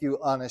will make you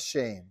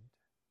unashamed.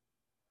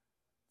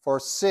 For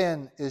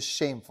sin is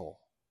shameful.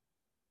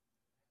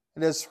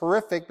 It is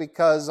horrific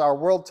because our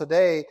world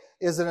today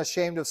isn't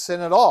ashamed of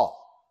sin at all.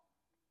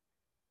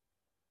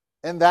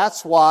 And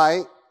that's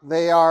why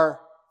they are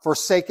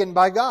forsaken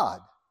by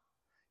God.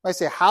 I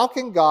say, how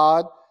can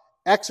God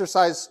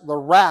exercise the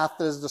wrath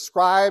that is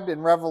described in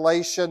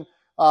Revelation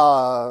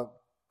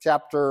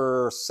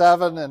chapter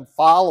 7 and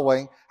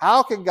following?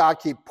 How can God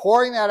keep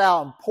pouring that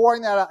out,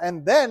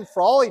 and then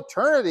for all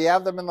eternity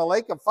have them in the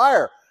lake of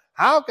fire?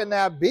 How can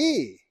that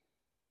be?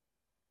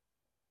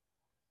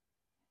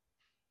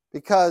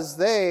 Because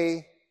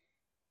they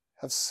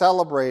have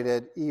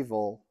celebrated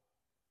evil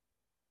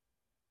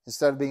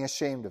instead of being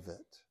ashamed of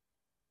it.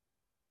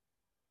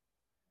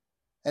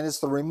 And it's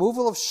the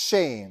removal of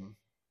shame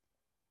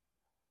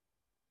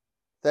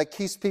that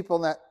keeps people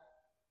in that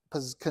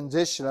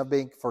condition of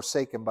being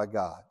forsaken by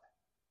God.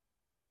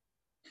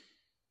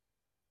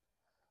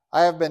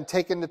 I have been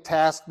taken to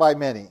task by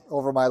many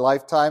over my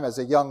lifetime as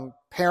a young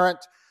parent.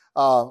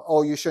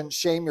 Oh, you shouldn't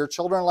shame your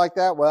children like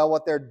that. Well,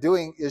 what they're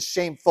doing is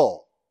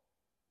shameful.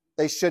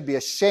 They should be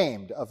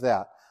ashamed of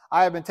that.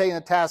 I have been taken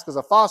to task as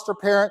a foster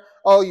parent.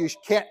 Oh, you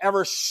can't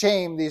ever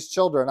shame these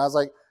children. I was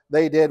like,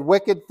 they did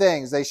wicked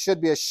things. They should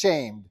be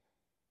ashamed.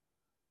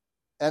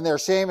 And their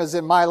shame is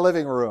in my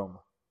living room,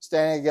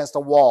 standing against a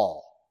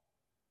wall.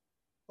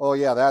 Oh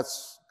yeah,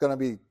 that's going to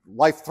be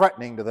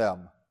life-threatening to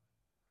them.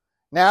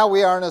 Now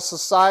we are in a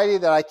society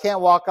that I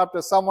can't walk up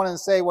to someone and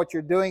say what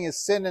you're doing is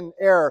sin and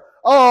error.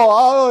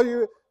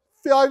 You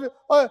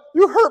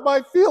hurt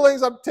my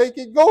feelings.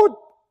 Go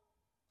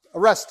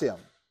arrest him.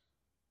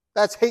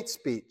 That's hate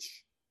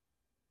speech.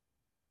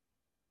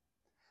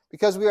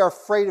 Because we are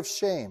afraid of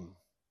shame.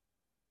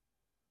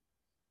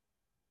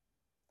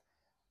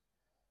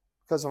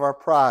 Because of our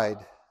pride.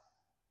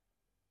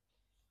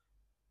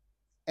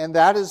 And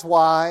that is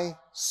why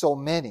so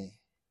many,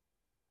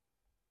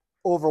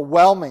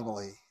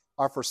 overwhelmingly,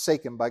 are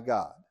forsaken by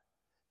God.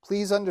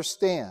 Please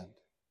understand,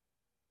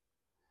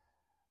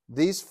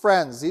 these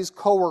friends, these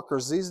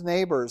coworkers, these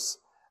neighbors,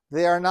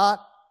 they are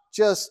not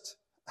just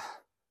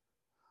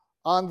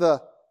on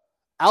the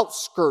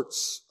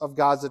outskirts of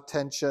God's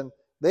attention.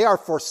 They are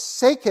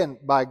forsaken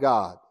by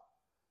God,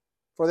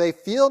 for they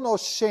feel no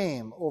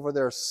shame over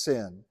their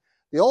sin.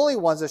 The only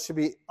ones that should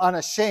be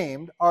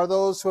unashamed are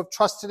those who have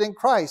trusted in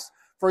Christ,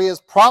 for he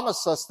has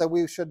promised us that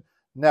we should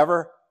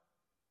never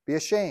be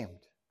ashamed.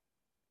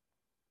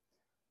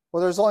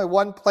 Well, there's only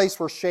one place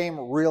where shame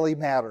really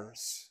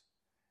matters,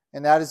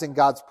 and that is in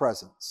God's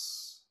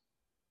presence.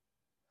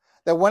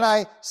 That when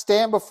I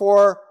stand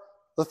before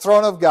the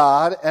throne of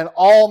God, and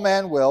all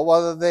men will,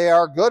 whether they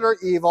are good or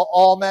evil,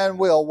 all men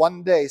will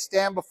one day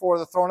stand before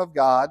the throne of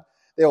God.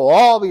 They will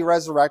all be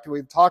resurrected.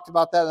 We've talked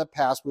about that in the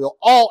past. We will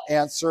all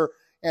answer,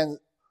 and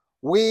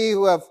we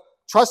who have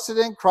trusted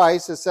in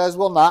Christ, it says,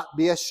 will not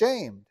be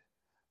ashamed.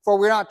 For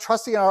we're not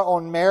trusting in our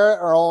own merit,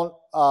 our own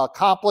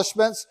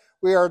accomplishments.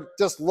 We are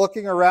just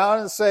looking around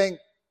and saying,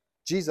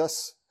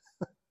 Jesus,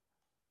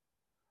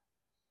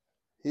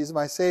 he's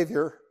my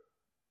Savior.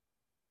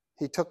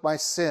 He took my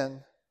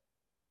sin.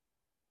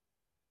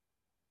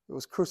 It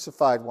was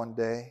crucified one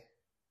day.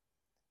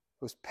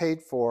 It was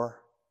paid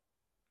for.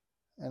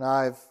 And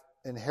I've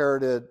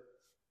inherited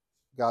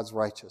God's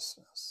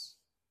righteousness.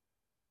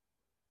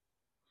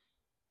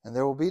 And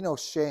there will be no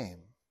shame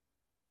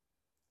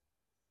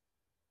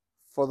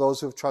for those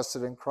who have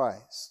trusted in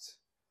Christ.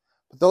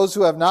 But those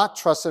who have not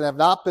trusted and have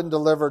not been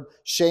delivered,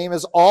 shame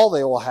is all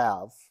they will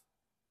have.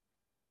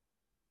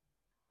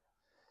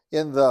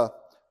 In the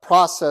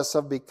process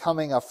of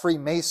becoming a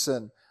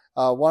Freemason,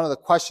 one of the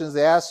questions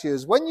they ask you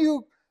is, when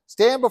you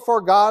stand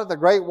before God at the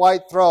great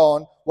white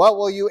throne, what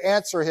will you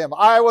answer him?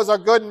 I was a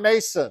good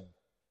Mason.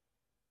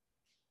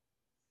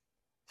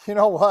 You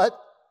know what?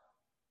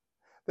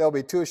 They'll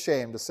be too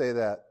ashamed to say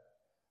that.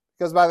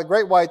 Because by the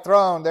great white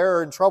throne,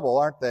 they're in trouble,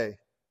 aren't they?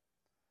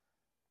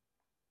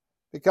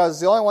 Because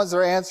the only ones that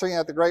are answering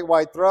at the great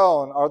white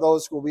throne are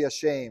those who will be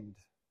ashamed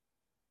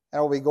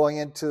and will be going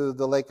into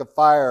the lake of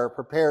fire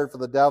prepared for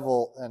the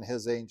devil and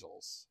his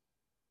angels.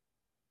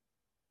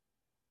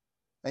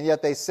 And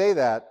yet they say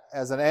that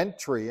as an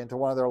entry into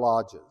one of their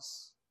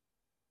lodges.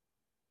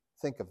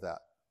 Think of that.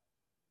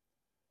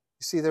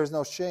 You see, there's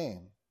no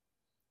shame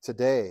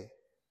today,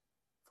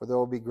 for they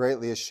will be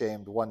greatly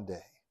ashamed one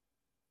day.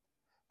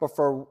 But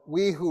for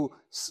we who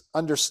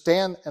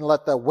understand and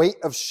let the weight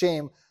of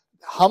shame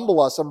humble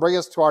us and bring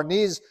us to our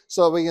knees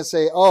so that we can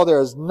say, oh,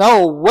 there's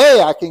no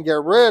way I can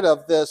get rid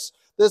of this.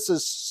 This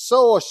is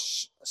so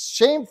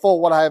shameful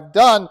what I have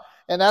done.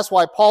 And that's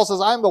why Paul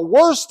says, I'm the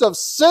worst of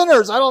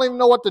sinners. I don't even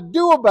know what to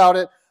do about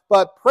it.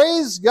 But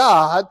praise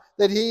God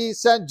that he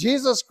sent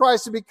Jesus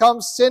Christ to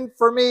become sin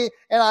for me,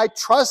 and I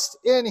trust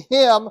in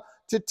him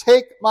to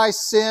take my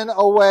sin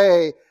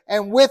away.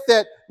 And with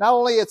it, not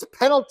only its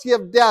penalty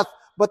of death,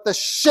 but the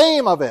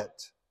shame of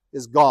it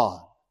is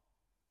gone.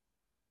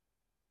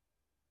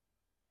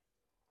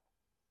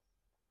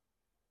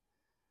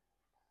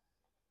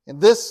 And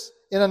this,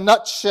 in a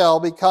nutshell,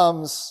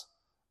 becomes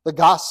the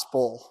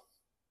gospel.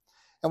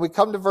 And we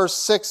come to verse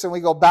 6 and we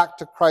go back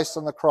to Christ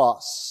on the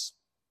cross.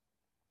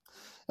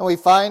 And we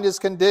find his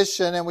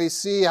condition and we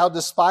see how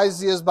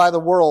despised he is by the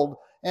world.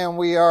 And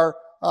we are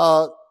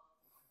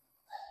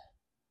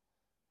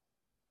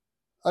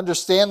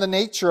understand the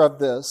nature of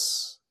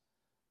this.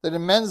 That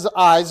in men's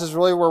eyes is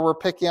really where we're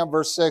picking up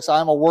verse 6.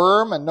 I'm a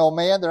worm and no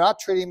man. They're not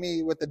treating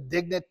me with the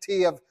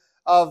dignity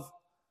of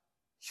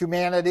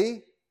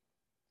humanity.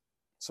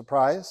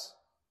 Surprise.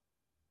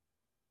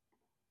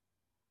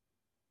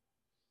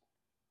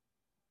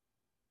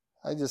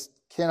 I just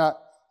cannot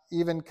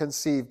even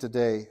conceive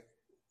today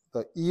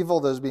the evil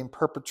that is being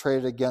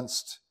perpetrated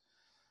against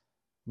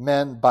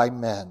men by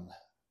men.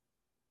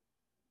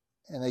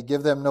 And they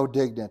give them no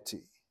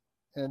dignity.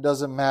 And it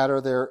doesn't matter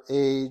their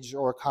age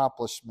or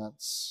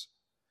accomplishments.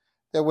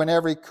 That when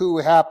every coup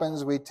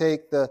happens, we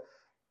take the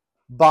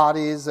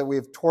bodies that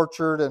we've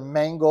tortured and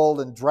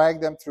mangled and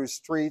drag them through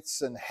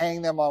streets and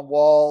hang them on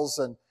walls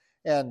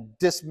and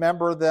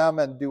dismember them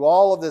and do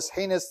all of this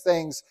heinous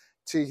things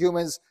to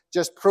humans,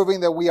 just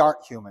proving that we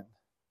aren't human.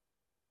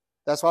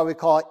 That's why we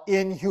call it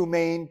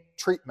inhumane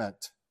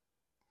treatment.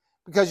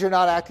 Because you're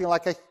not acting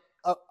like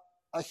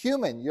a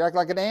human. You act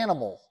like an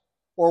animal,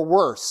 or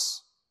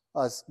worse,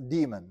 a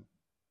demon.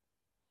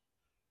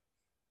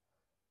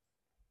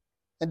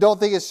 And don't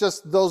think it's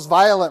just those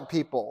violent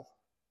people.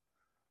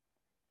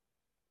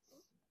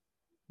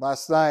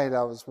 Last night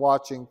I was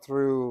watching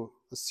through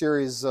a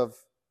series of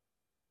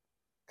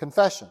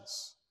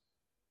confessions.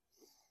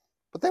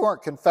 But they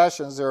weren't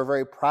confessions. They were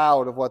very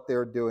proud of what they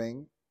were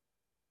doing.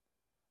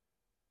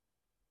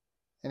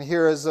 And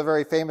here is a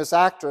very famous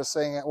actress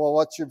saying, well,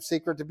 what's your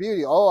secret to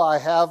beauty? Oh, I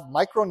have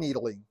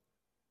microneedling.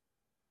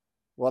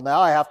 Well,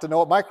 now I have to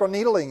know what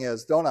microneedling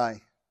is, don't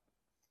I?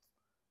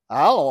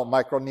 I don't know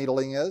what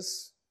microneedling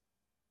is.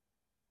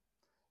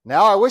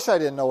 Now I wish I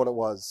didn't know what it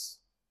was.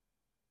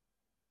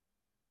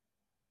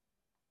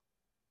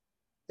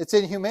 It's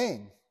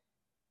inhumane.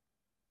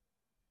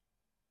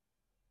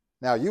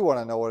 Now you want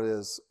to know what it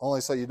is,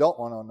 only so you don't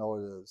want to know what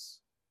it is.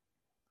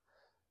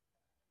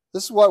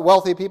 This is what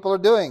wealthy people are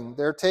doing.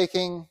 They're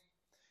taking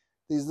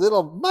these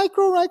little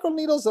micro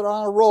needles that are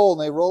on a roll,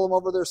 and they roll them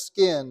over their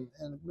skin,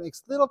 and it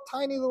makes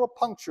tiny little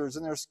punctures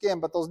in their skin.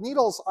 But those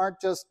needles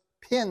aren't just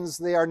pins,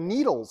 they are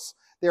needles.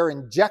 They're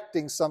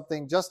injecting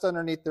something just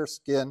underneath their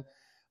skin.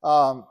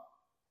 And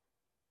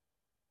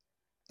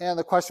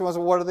the question was,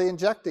 well, what are they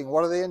injecting?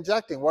 What are they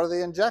injecting? What are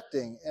they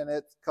injecting? And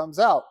it comes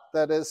out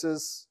that this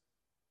is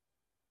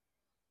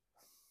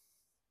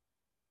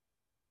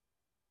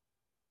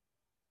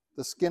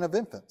the skin of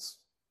infants.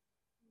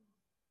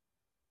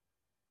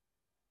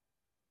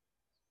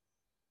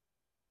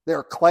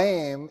 Their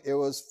claim, it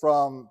was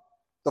from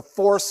the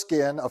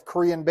foreskin of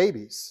Korean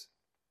babies.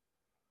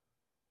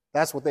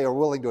 That's what they are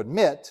willing to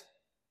admit.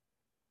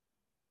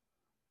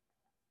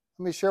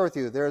 Let me share with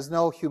you, there is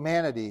no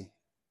humanity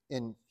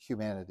in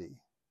humanity.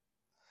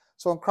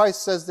 So when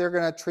Christ says they're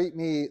going to treat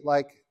me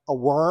like a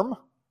worm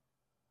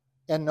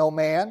and no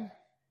man,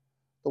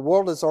 the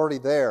world is already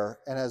there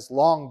and has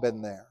long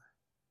been there.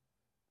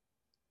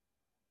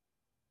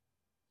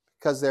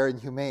 Because they're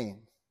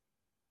inhumane.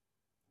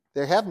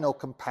 They have no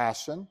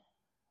compassion.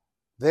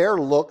 Their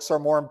looks are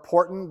more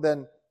important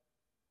than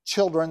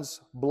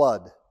children's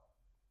blood.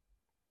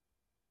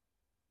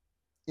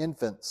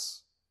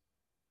 Infants.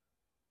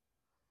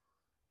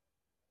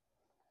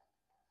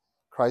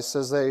 Christ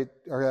says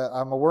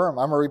I'm a worm.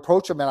 I'm a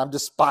reproach of men. I'm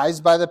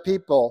despised by the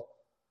people.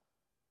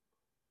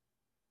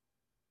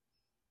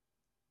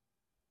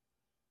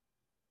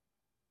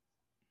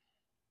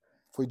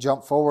 If we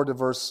jump forward to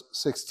verse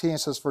 16, it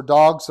says, "For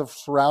dogs have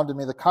surrounded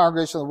me. The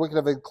congregation of the wicked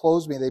have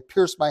enclosed me. They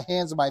pierce my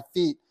hands and my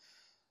feet.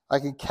 I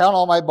can count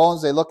all my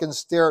bones. They look and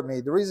stare at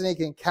me." The reason he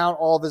can count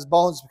all of his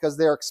bones is because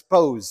they're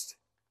exposed.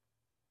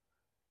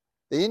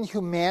 The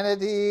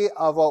inhumanity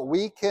of what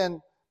we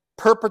can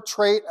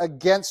perpetrate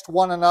against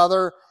one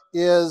another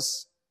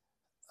is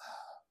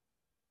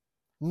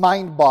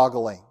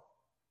mind-boggling.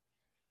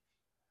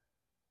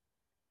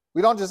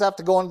 We don't just have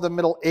to go into the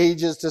Middle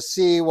Ages to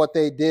see what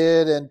they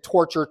did in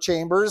torture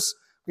chambers,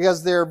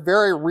 because they're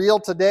very real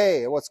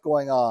today, what's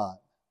going on.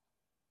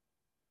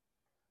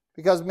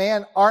 Because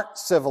men aren't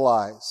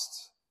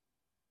civilized.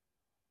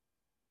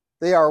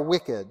 They are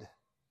wicked,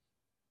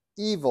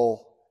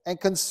 evil, and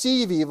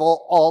conceive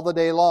evil all the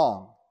day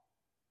long.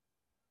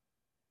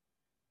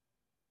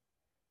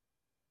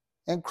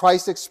 And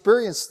Christ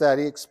experienced that.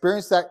 He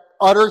experienced that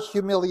utter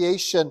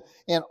humiliation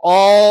and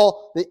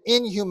all the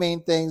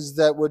inhumane things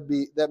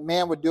that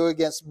man would do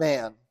against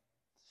man.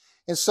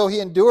 And so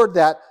he endured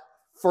that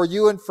for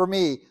you and for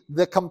me,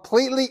 the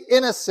completely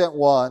innocent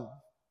one.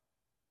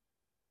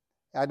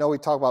 I know we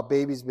talk about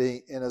babies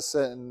being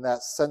innocent in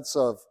that sense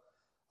of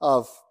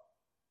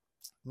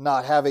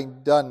not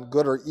having done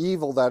good or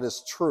evil. That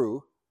is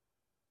true.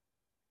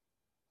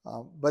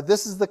 But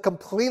this is the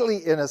completely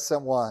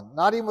innocent one,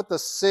 not even with the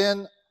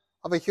sin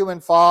of a human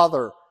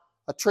father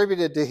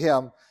attributed to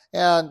him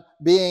and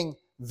being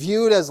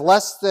viewed as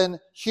less than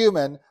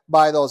human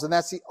by those. And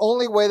that's the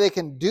only way they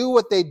can do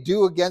what they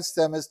do against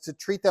them, is to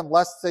treat them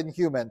less than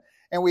human.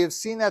 And we have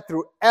seen that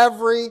through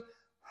every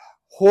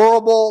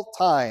horrible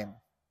time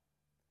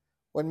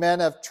when men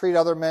have treated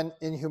other men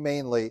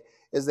inhumanely,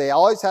 is they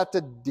always have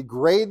to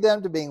degrade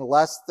them to being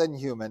less than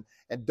human.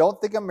 And don't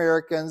think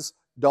Americans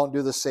don't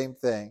do the same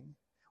thing.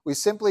 We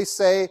simply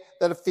say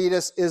that a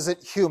fetus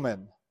isn't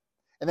human.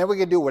 And then we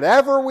can do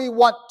whatever we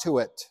want to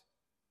it.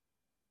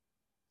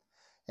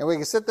 And we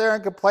can sit there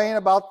and complain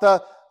about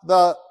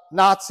the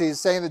Nazis,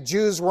 saying the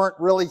Jews weren't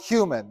really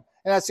human.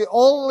 And that's the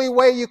only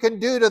way you can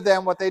do to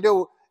them what they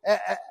do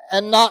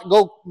and not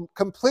go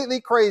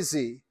completely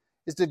crazy,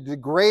 is to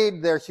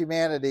degrade their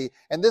humanity.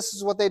 And this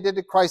is what they did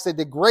to Christ. They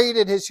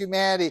degraded his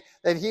humanity,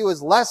 that he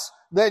was less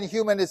than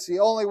human. It's the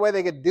only way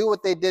they could do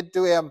what they did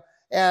to him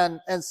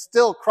and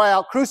still cry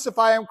out,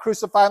 "Crucify him,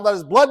 crucify him, let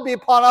his blood be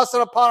upon us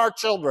and upon our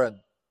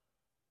children."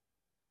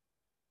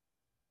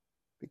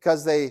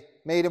 Because they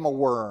made him a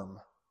worm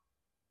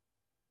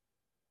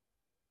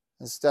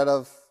instead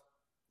of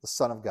the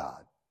Son of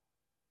God.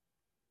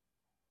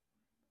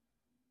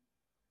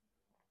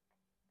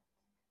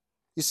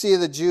 You see,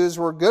 the Jews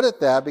were good at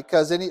that,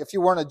 because if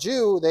you weren't a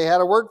Jew, they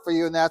had a word for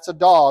you, and that's a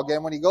dog.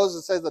 And when he goes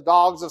and says, "The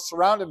dogs have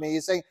surrounded me,"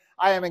 he's saying,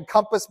 I am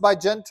encompassed by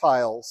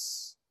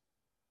Gentiles.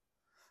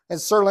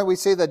 And certainly we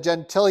see the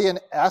Gentilian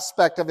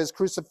aspect of his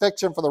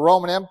crucifixion for the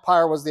Roman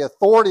Empire was the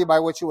authority by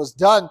which it was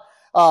done.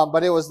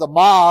 But it was the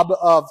mob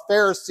of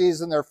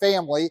Pharisees and their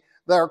family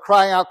that are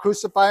crying out,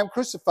 "Crucify him,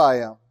 crucify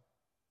him."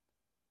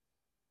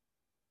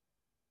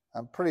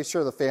 I'm pretty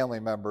sure the family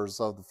members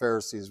of the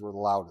Pharisees were the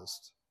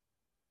loudest.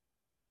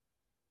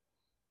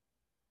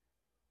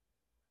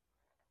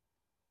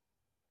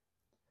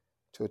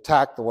 To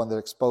attack the one that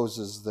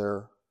exposes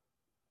their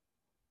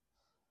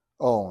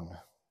own.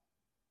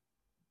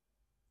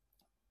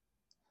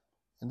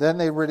 And then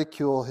they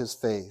ridicule his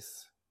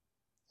faith.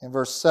 In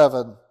verse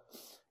 7,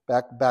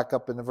 back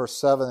up into verse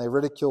 7, they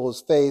ridicule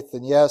his faith.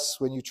 And yes,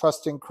 when you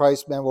trust in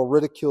Christ, men will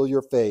ridicule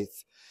your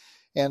faith.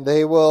 And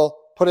they will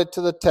put it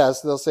to the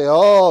test. They'll say,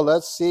 "Oh,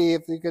 let's see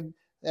if you could."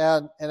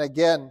 And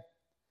again,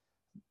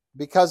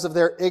 because of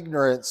their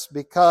ignorance,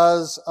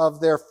 because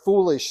of their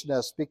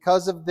foolishness,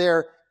 because of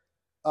their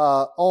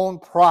own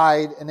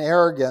pride and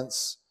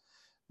arrogance,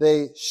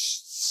 they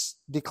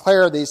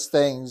declare these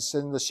things.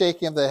 And the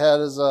shaking of the head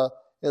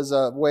is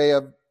a way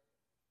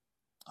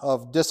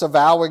of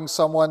disavowing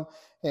someone.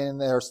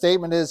 And their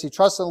statement is, "He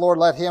trusts in the Lord,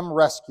 let him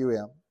rescue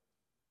him."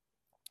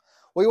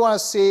 We want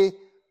to see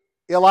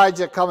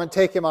Elijah come and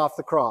take him off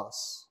the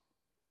cross.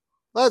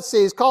 Let's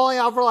see, he's calling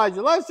out for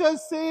Elijah. Let's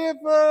just see if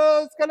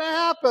it's going to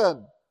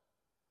happen.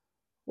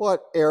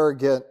 What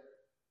arrogant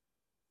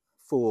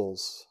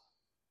fools.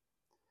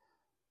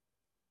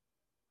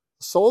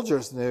 The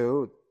soldiers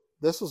knew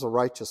this was a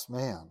righteous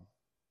man.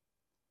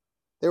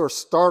 They were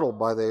startled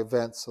by the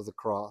events of the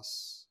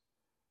cross.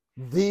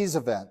 These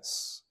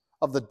events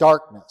of the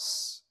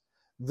darkness.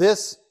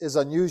 This is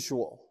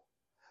unusual.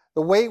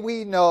 The way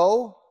we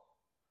know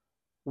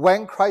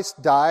when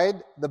Christ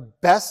died, the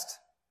best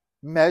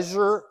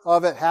measure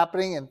of it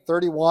happening in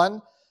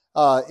 31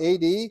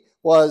 AD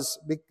was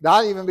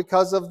not even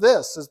because of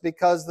this. It's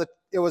because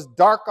it was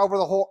dark over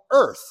the whole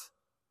earth.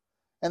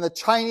 And the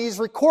Chinese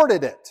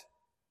recorded it.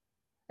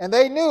 And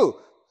they knew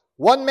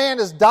one man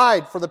has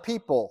died for the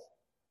people.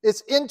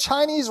 It's in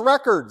Chinese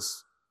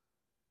records.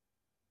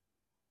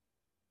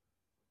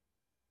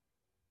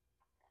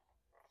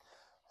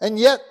 And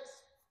yet,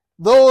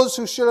 those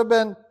who should have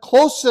been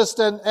closest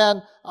and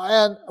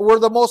were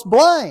the most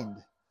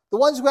blind, the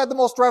ones who had the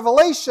most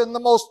revelation, the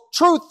most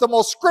truth, the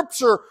most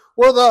scripture,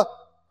 were the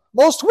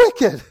most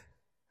wicked.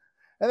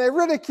 And they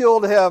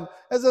ridiculed him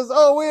and says,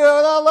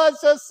 oh,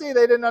 let's just see.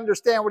 They didn't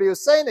understand what he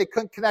was saying. They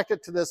couldn't connect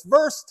it to this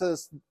verse, to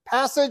this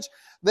passage.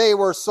 They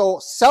were so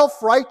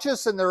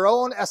self-righteous in their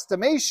own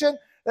estimation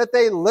that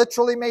they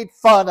literally made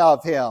fun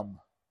of him.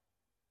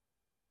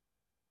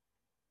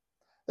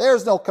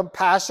 There's no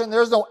compassion.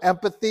 There's no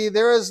empathy.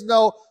 There is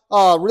no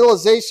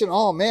realization,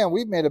 oh man,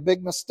 we've made a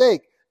big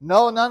mistake.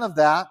 No, none of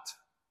that.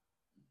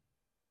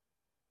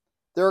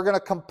 They're going to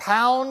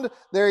compound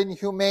their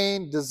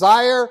inhumane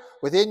desire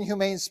with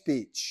inhumane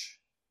speech.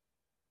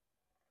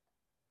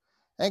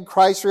 And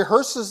Christ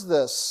rehearses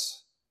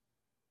this.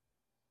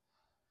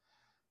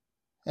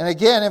 And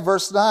again, in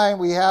verse 9,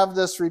 we have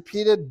this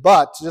repeated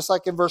but. Just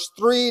like in verse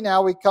 3,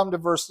 now we come to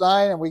verse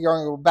 9, and we're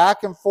going to go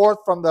back and forth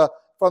from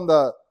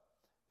the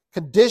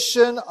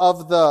condition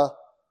of the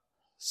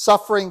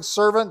suffering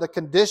servant, the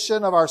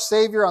condition of our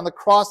Savior on the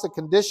cross, the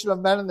condition of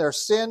men in their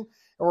sin.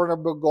 And we're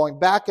going to be going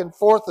back and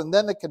forth, and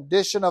then the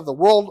condition of the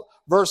world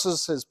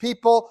versus his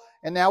people.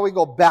 And now we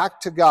go back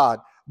to God.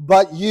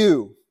 But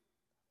you,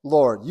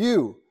 Lord,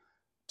 you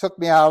took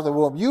me out of the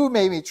womb. You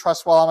made me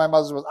trust while my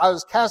mother's womb. I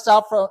was cast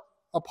out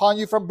upon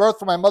you from birth,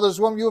 from my mother's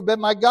womb. You have been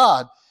my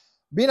God.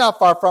 Be not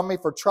far from me,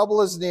 for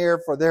trouble is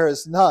near, for there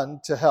is none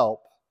to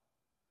help.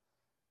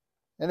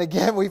 And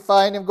again, we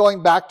find him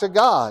going back to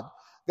God.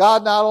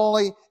 God not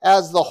only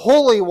as the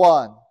Holy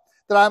One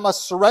that I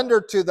must surrender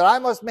to, that I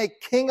must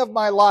make king of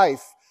my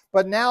life,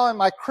 but now in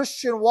my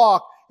Christian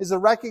walk is a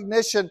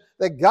recognition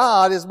that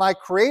God is my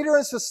creator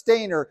and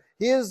sustainer.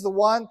 He is the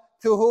one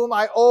to whom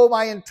I owe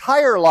my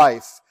entire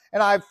life.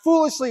 And I've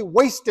foolishly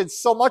wasted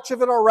so much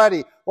of it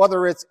already,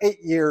 whether it's 8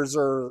 years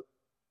or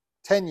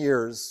 10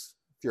 years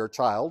if you're a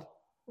child,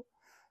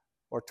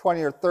 or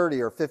 20 or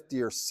 30 or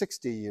 50 or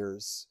 60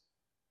 years.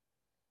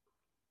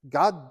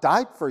 God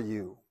died for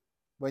you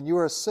when you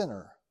were a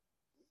sinner.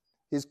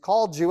 He's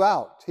called you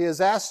out. He has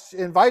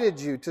invited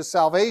you to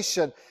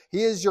salvation.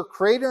 He is your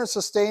creator and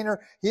sustainer.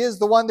 He is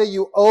the one that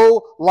you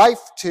owe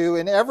life to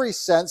in every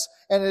sense.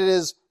 And it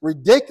is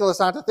ridiculous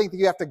not to think that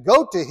you have to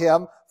go to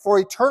him for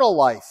eternal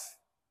life,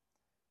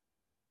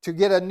 to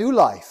get a new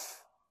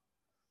life.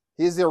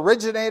 He is the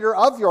originator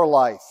of your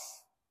life.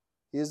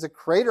 He is the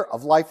creator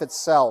of life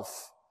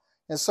itself.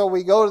 And so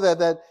we go to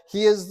that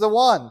he is the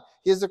one.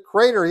 He is the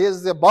creator. He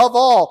is the above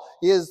all.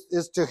 He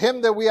is to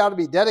him that we ought to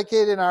be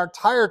dedicated in our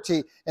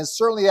entirety. And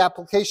certainly the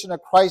application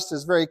of Christ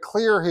is very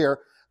clear here,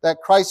 that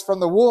Christ from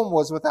the womb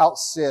was without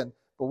sin.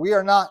 But we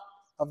are not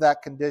of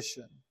that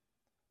condition.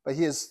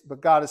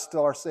 But God is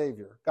still our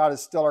Savior. God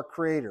is still our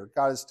creator.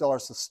 God is still our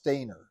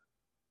sustainer.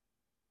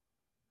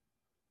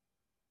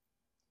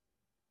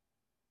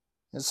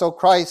 And so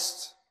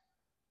Christ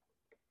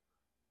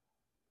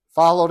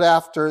followed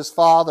after his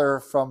Father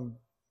from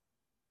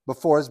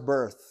before his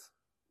birth,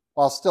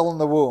 while still in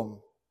the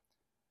womb.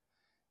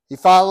 He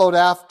followed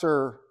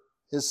after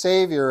his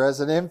Savior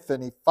as an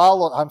infant. His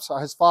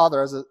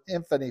Father as an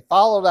infant. He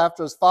followed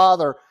after his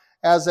Father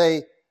as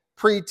a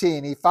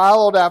preteen. He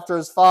followed after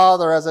his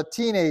Father as a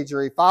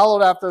teenager. He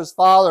followed after his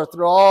Father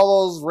through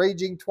all those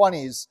raging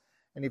 20s.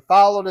 And he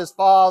followed his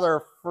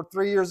Father for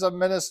 3 years of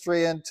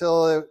ministry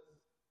until it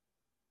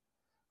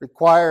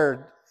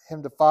required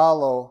him to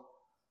follow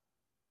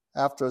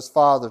after his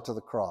Father to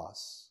the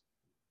cross.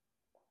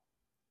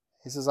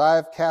 He says, I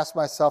have cast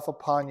myself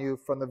upon you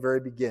from the very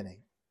beginning.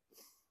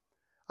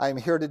 I am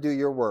here to do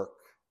your work.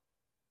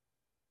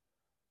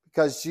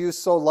 Because you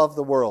so loved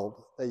the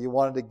world that you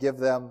wanted to give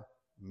them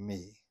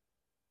me.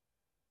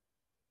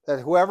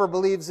 That whoever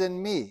believes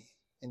in me,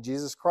 in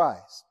Jesus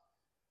Christ,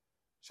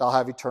 shall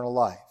have eternal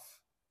life.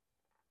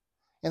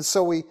 And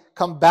so we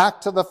come back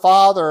to the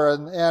Father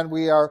and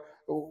we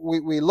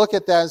look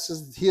at that and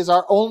says, he is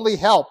our only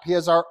help. He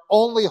is our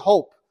only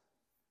hope.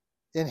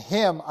 In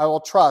him I will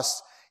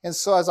trust. And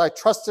so as I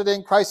trusted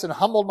in Christ and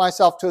humbled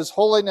myself to his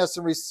holiness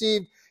and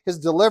received his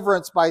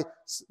deliverance by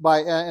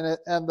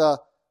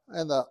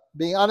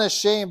being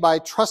unashamed by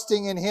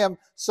trusting in him,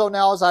 so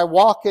now as I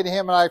walk in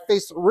him and I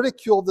face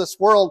ridicule of this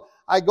world,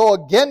 I go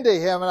again to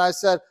him and I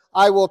said,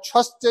 I will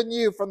trust in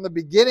you from the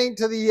beginning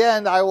to the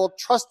end. I will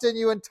trust in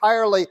you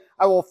entirely.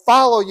 I will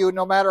follow you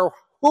no matter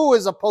who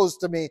is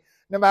opposed to me,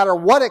 no matter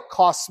what it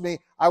costs me,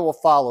 I will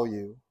follow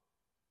you.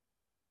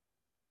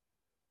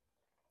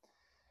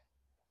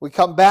 We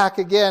come back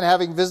again,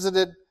 having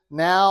visited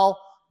now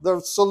the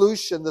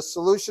solution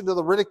to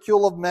the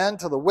ridicule of men,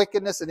 to the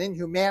wickedness and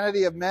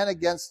inhumanity of men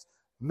against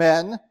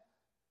men,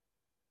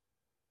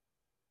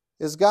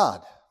 is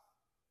God.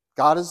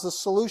 God is the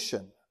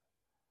solution.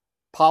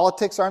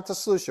 Politics aren't the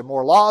solution.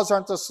 More laws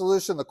aren't the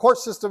solution. The court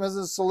system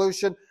isn't a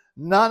solution.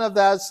 None of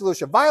that is a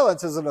solution.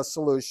 Violence isn't a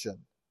solution.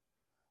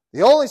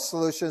 The only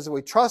solution is that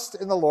we trust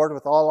in the Lord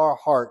with all our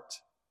heart.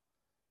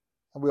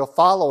 And we'll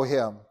follow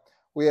him.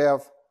 We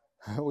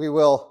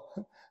will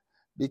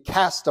be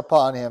cast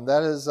upon him.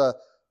 That is a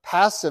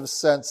passive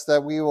sense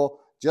that we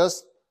will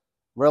just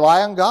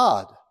rely on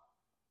God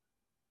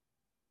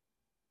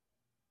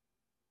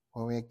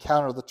when we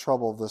encounter the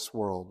trouble of this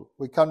world.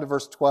 We come to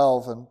verse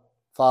 12 and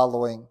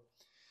following.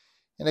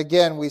 And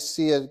again, we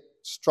see a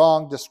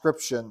strong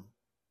description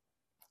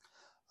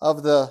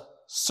of the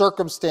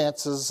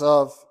circumstances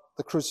of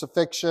the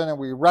crucifixion, and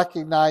we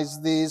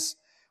recognize these.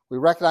 We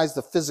recognize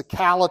the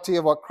physicality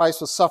of what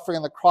Christ was suffering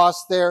on the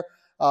cross there.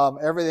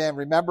 Everything.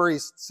 Remember, he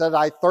said,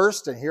 I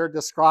thirst, and here it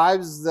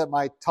describes that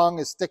my tongue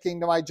is sticking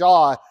to my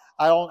jaw.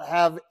 I don't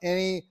have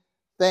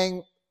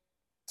anything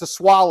to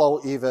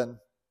swallow even.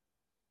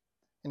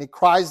 And he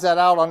cries that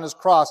out on his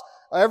cross.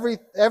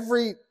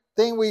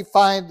 Everything we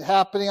find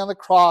happening on the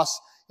cross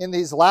in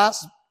these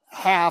last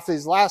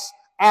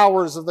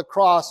hours of the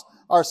cross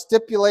are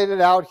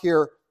stipulated out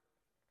here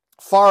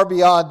far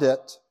beyond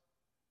it,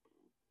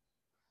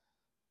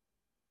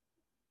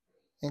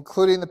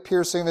 including the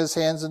piercing of his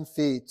hands and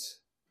feet,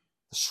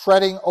 the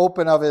shredding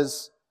open of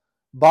his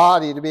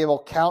body to be able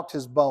to count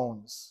his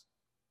bones.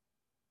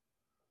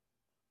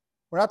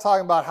 We're not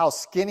talking about how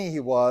skinny he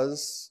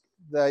was,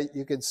 that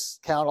you could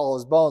count all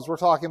his bones. We're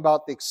talking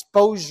about the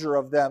exposure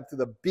of them through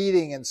the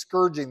beating and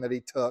scourging that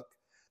he took,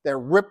 that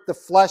ripped the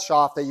flesh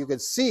off, that you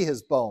could see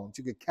his bones,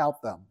 you could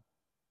count them.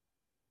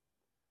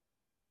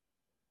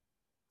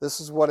 This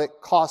is what it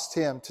cost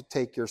him to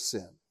take your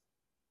sin.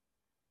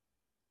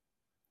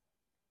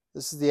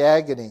 This is the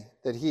agony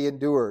that he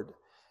endured.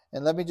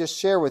 And let me just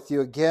share with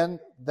you again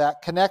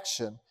that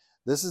connection.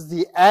 This is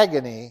the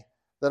agony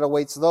that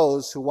awaits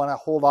those who want to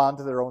hold on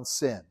to their own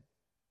sin.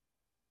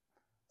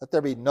 Let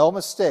there be no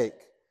mistake.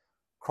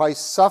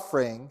 Christ's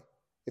suffering,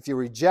 if you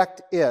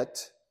reject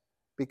it,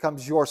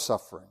 becomes your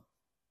suffering.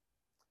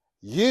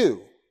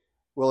 You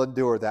will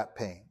endure that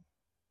pain.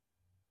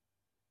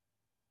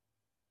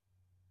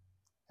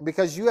 And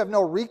because you have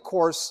no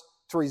recourse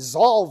to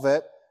resolve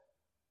it,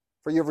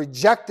 for you've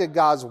rejected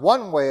God's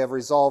one way of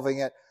resolving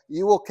it,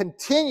 you will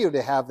continue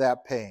to have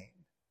that pain.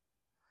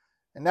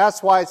 And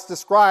that's why it's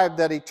described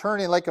that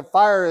eternity in the lake of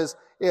fire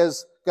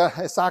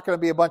it's not going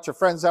to be a bunch of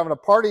friends having a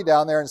party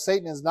down there, and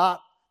Satan is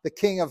not the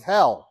king of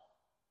hell.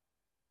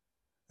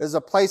 There's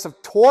a place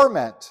of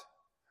torment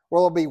where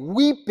there'll be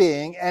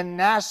weeping and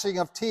gnashing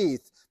of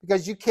teeth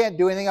because you can't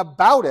do anything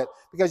about it,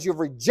 because you've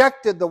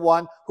rejected the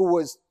one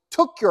who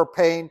took your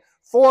pain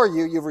for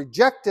you. You've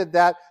rejected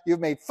that.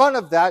 You've made fun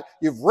of that.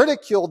 You've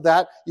ridiculed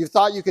that. You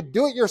thought you could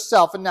do it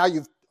yourself, and now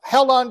you've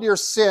held on to your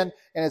sin,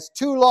 and it's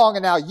too long,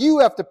 and now you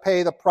have to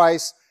pay the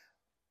price,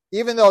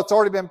 even though it's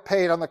already been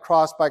paid on the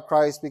cross by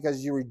Christ,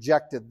 because you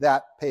rejected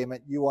that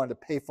payment. You wanted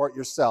to pay for it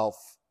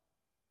yourself,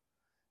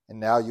 and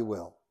now you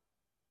will.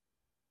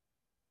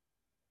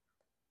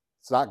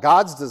 It's not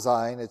God's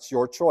design, it's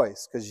your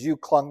choice, because you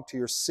clung to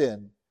your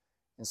sin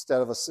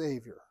instead of a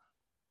Savior.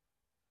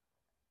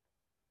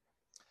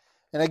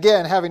 And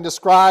again, having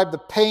described the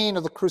pain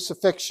of the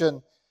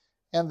crucifixion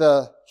and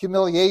the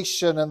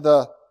humiliation and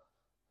the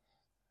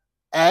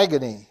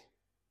agony,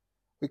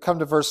 we come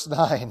to verse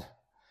 9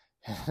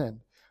 and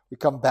we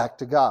come back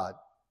to God.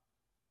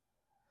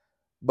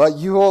 But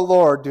you, O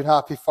Lord, do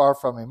not be far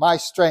from me. My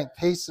strength,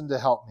 hasten to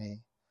help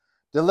me.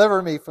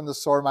 Deliver me from the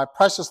sword, my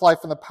precious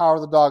life from the power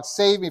of the dog.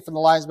 Save me from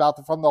the lion's mouth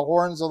and from the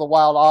horns of the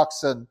wild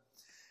oxen.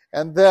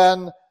 And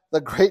then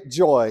the great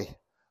joy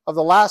of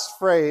the last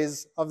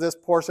phrase of this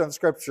portion of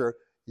Scripture,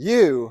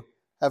 you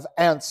have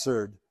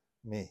answered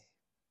me.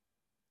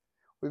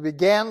 We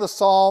began the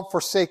psalm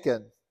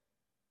forsaken.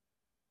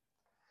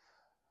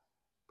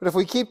 But if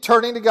we keep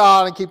turning to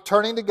God and keep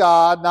turning to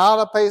God,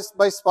 not based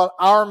upon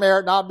our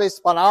merit, not based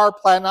upon our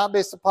plan, not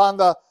based upon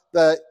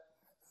the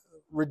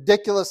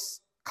ridiculous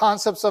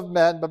concepts of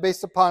men, but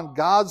based upon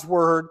God's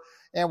word,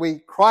 and we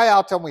cry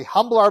out to Him, we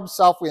humble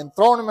ourselves, we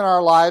enthrone Him in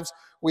our lives,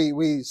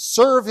 we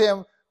serve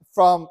Him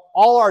from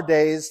all our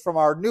days, from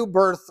our new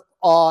birth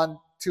on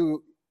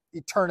to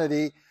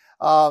eternity,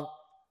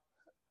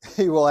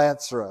 He will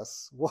answer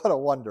us. What a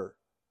wonder.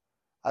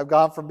 I've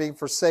gone from being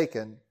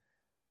forsaken,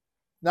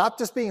 not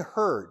just being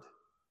heard.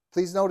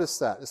 Please notice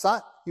that. It's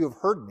not you have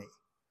heard me.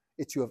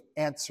 It's you have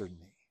answered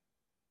me.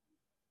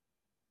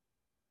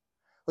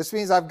 Which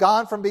means I've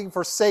gone from being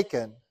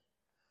forsaken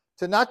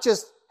to not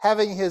just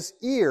having His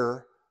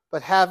ear,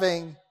 but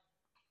having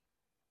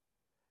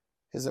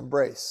His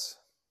embrace.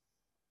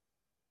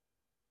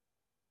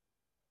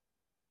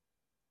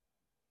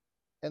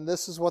 And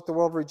this is what the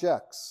world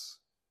rejects.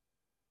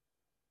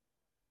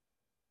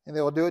 And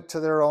they will do it to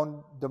their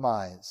own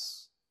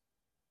demise.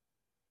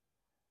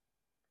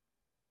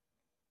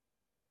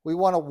 We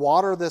want to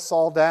water this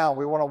all down.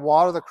 We want to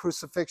water the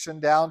crucifixion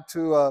down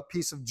to a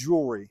piece of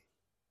jewelry.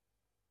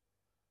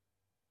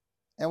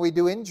 And we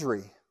do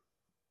injury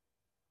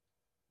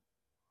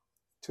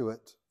to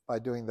it by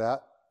doing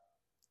that.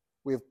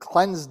 We have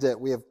cleansed it.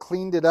 We have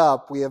cleaned it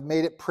up. We have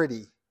made it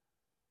pretty.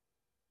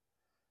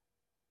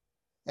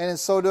 And in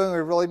so doing,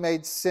 we've really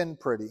made sin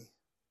pretty.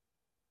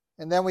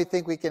 And then we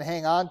think we can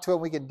hang on to it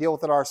and we can deal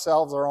with it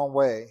ourselves our own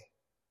way.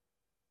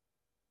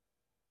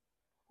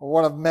 Or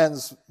one of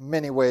men's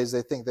many ways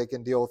they think they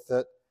can deal with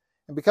it.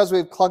 And because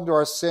we've clung to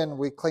our sin,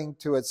 we cling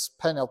to its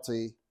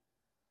penalty,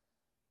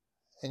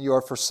 and you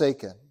are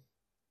forsaken.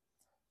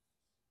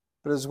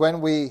 But it's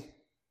when we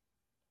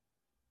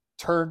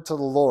turn to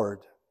the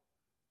Lord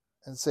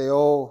and say,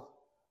 oh,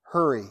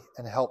 hurry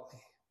and help me.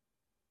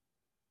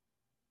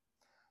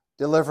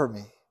 Deliver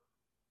me.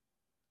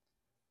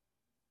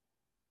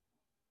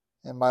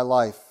 in my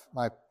life,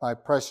 my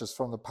precious,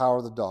 from the power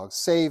of the dog.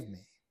 Save me.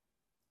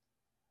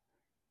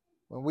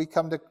 When we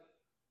come to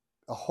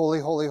a holy,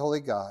 holy,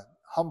 holy God,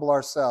 humble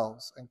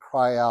ourselves and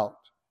cry out,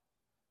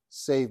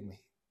 save me.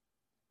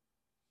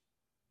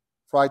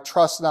 For I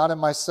trust not in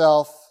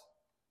myself,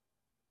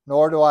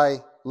 nor do I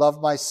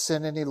love my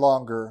sin any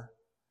longer,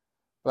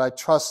 but I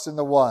trust in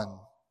the one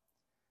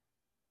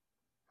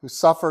who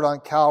suffered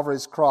on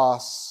Calvary's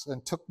cross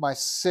and took my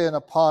sin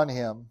upon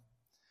him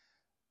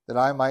that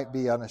I might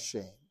be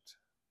unashamed.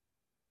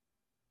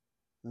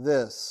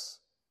 This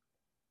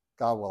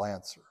God will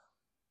answer.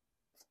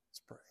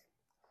 Let's pray.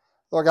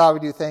 Lord God, we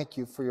do thank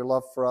you for your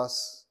love for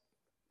us,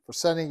 for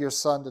sending your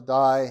Son to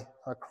die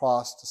on a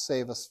cross to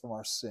save us from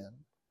our sin,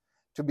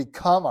 to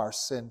become our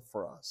sin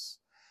for us,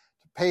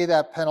 to pay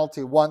that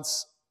penalty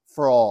once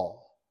for all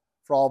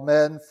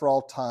men, for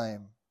all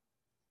time.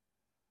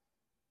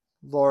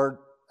 Lord,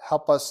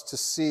 help us to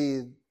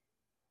see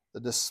the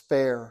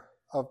despair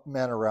of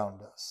men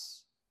around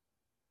us,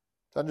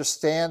 to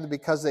understand that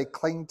because they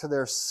cling to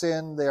their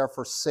sin, they are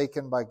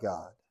forsaken by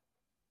God.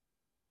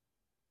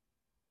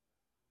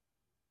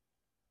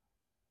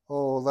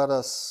 Oh, let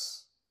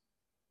us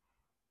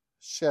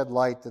shed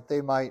light that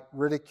they might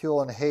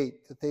ridicule and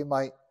hate, that they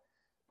might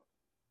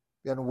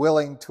be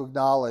unwilling to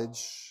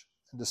acknowledge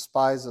and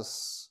despise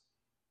us.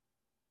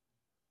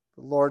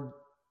 But Lord,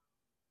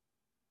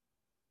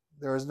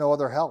 there is no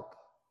other help.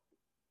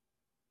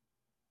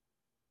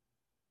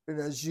 And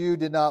as you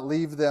did not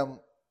leave them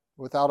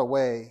without a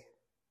way,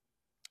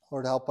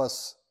 Lord, help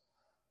us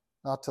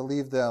not to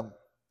leave them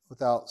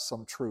without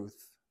some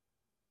truth.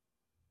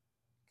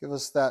 Give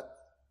us that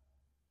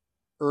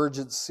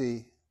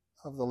urgency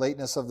of the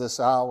lateness of this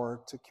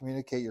hour to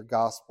communicate your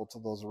gospel to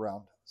those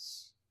around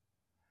us.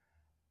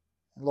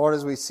 And Lord,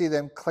 as we see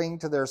them cling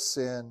to their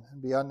sin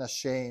and be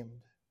unashamed,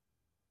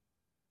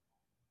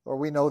 Lord,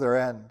 we know their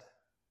end.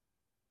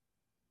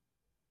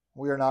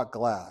 We are not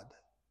glad.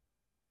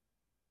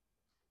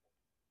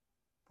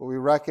 But we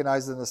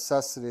recognize the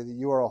necessity that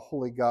you are a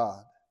holy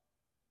God,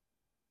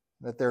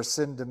 and that their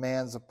sin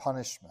demands a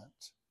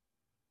punishment.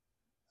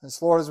 And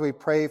so, Lord, as we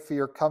pray for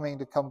your coming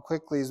to come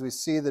quickly, as we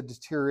see the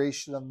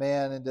deterioration of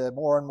man into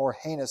more and more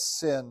heinous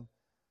sin,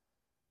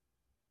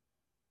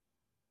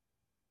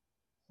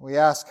 we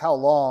ask how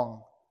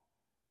long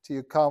till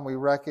you come. We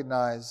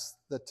recognize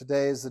that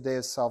today is the day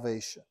of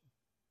salvation,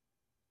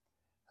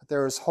 that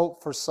there is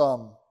hope for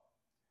some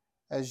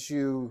as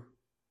you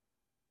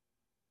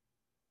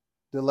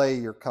delay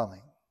your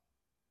coming.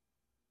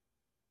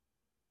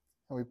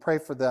 And we pray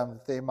for them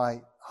that they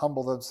might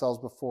humble themselves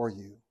before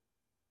you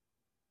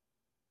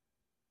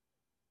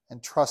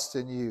and trust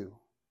in you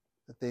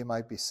that they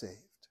might be saved.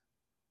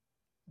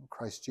 In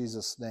Christ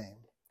Jesus' name,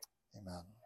 amen.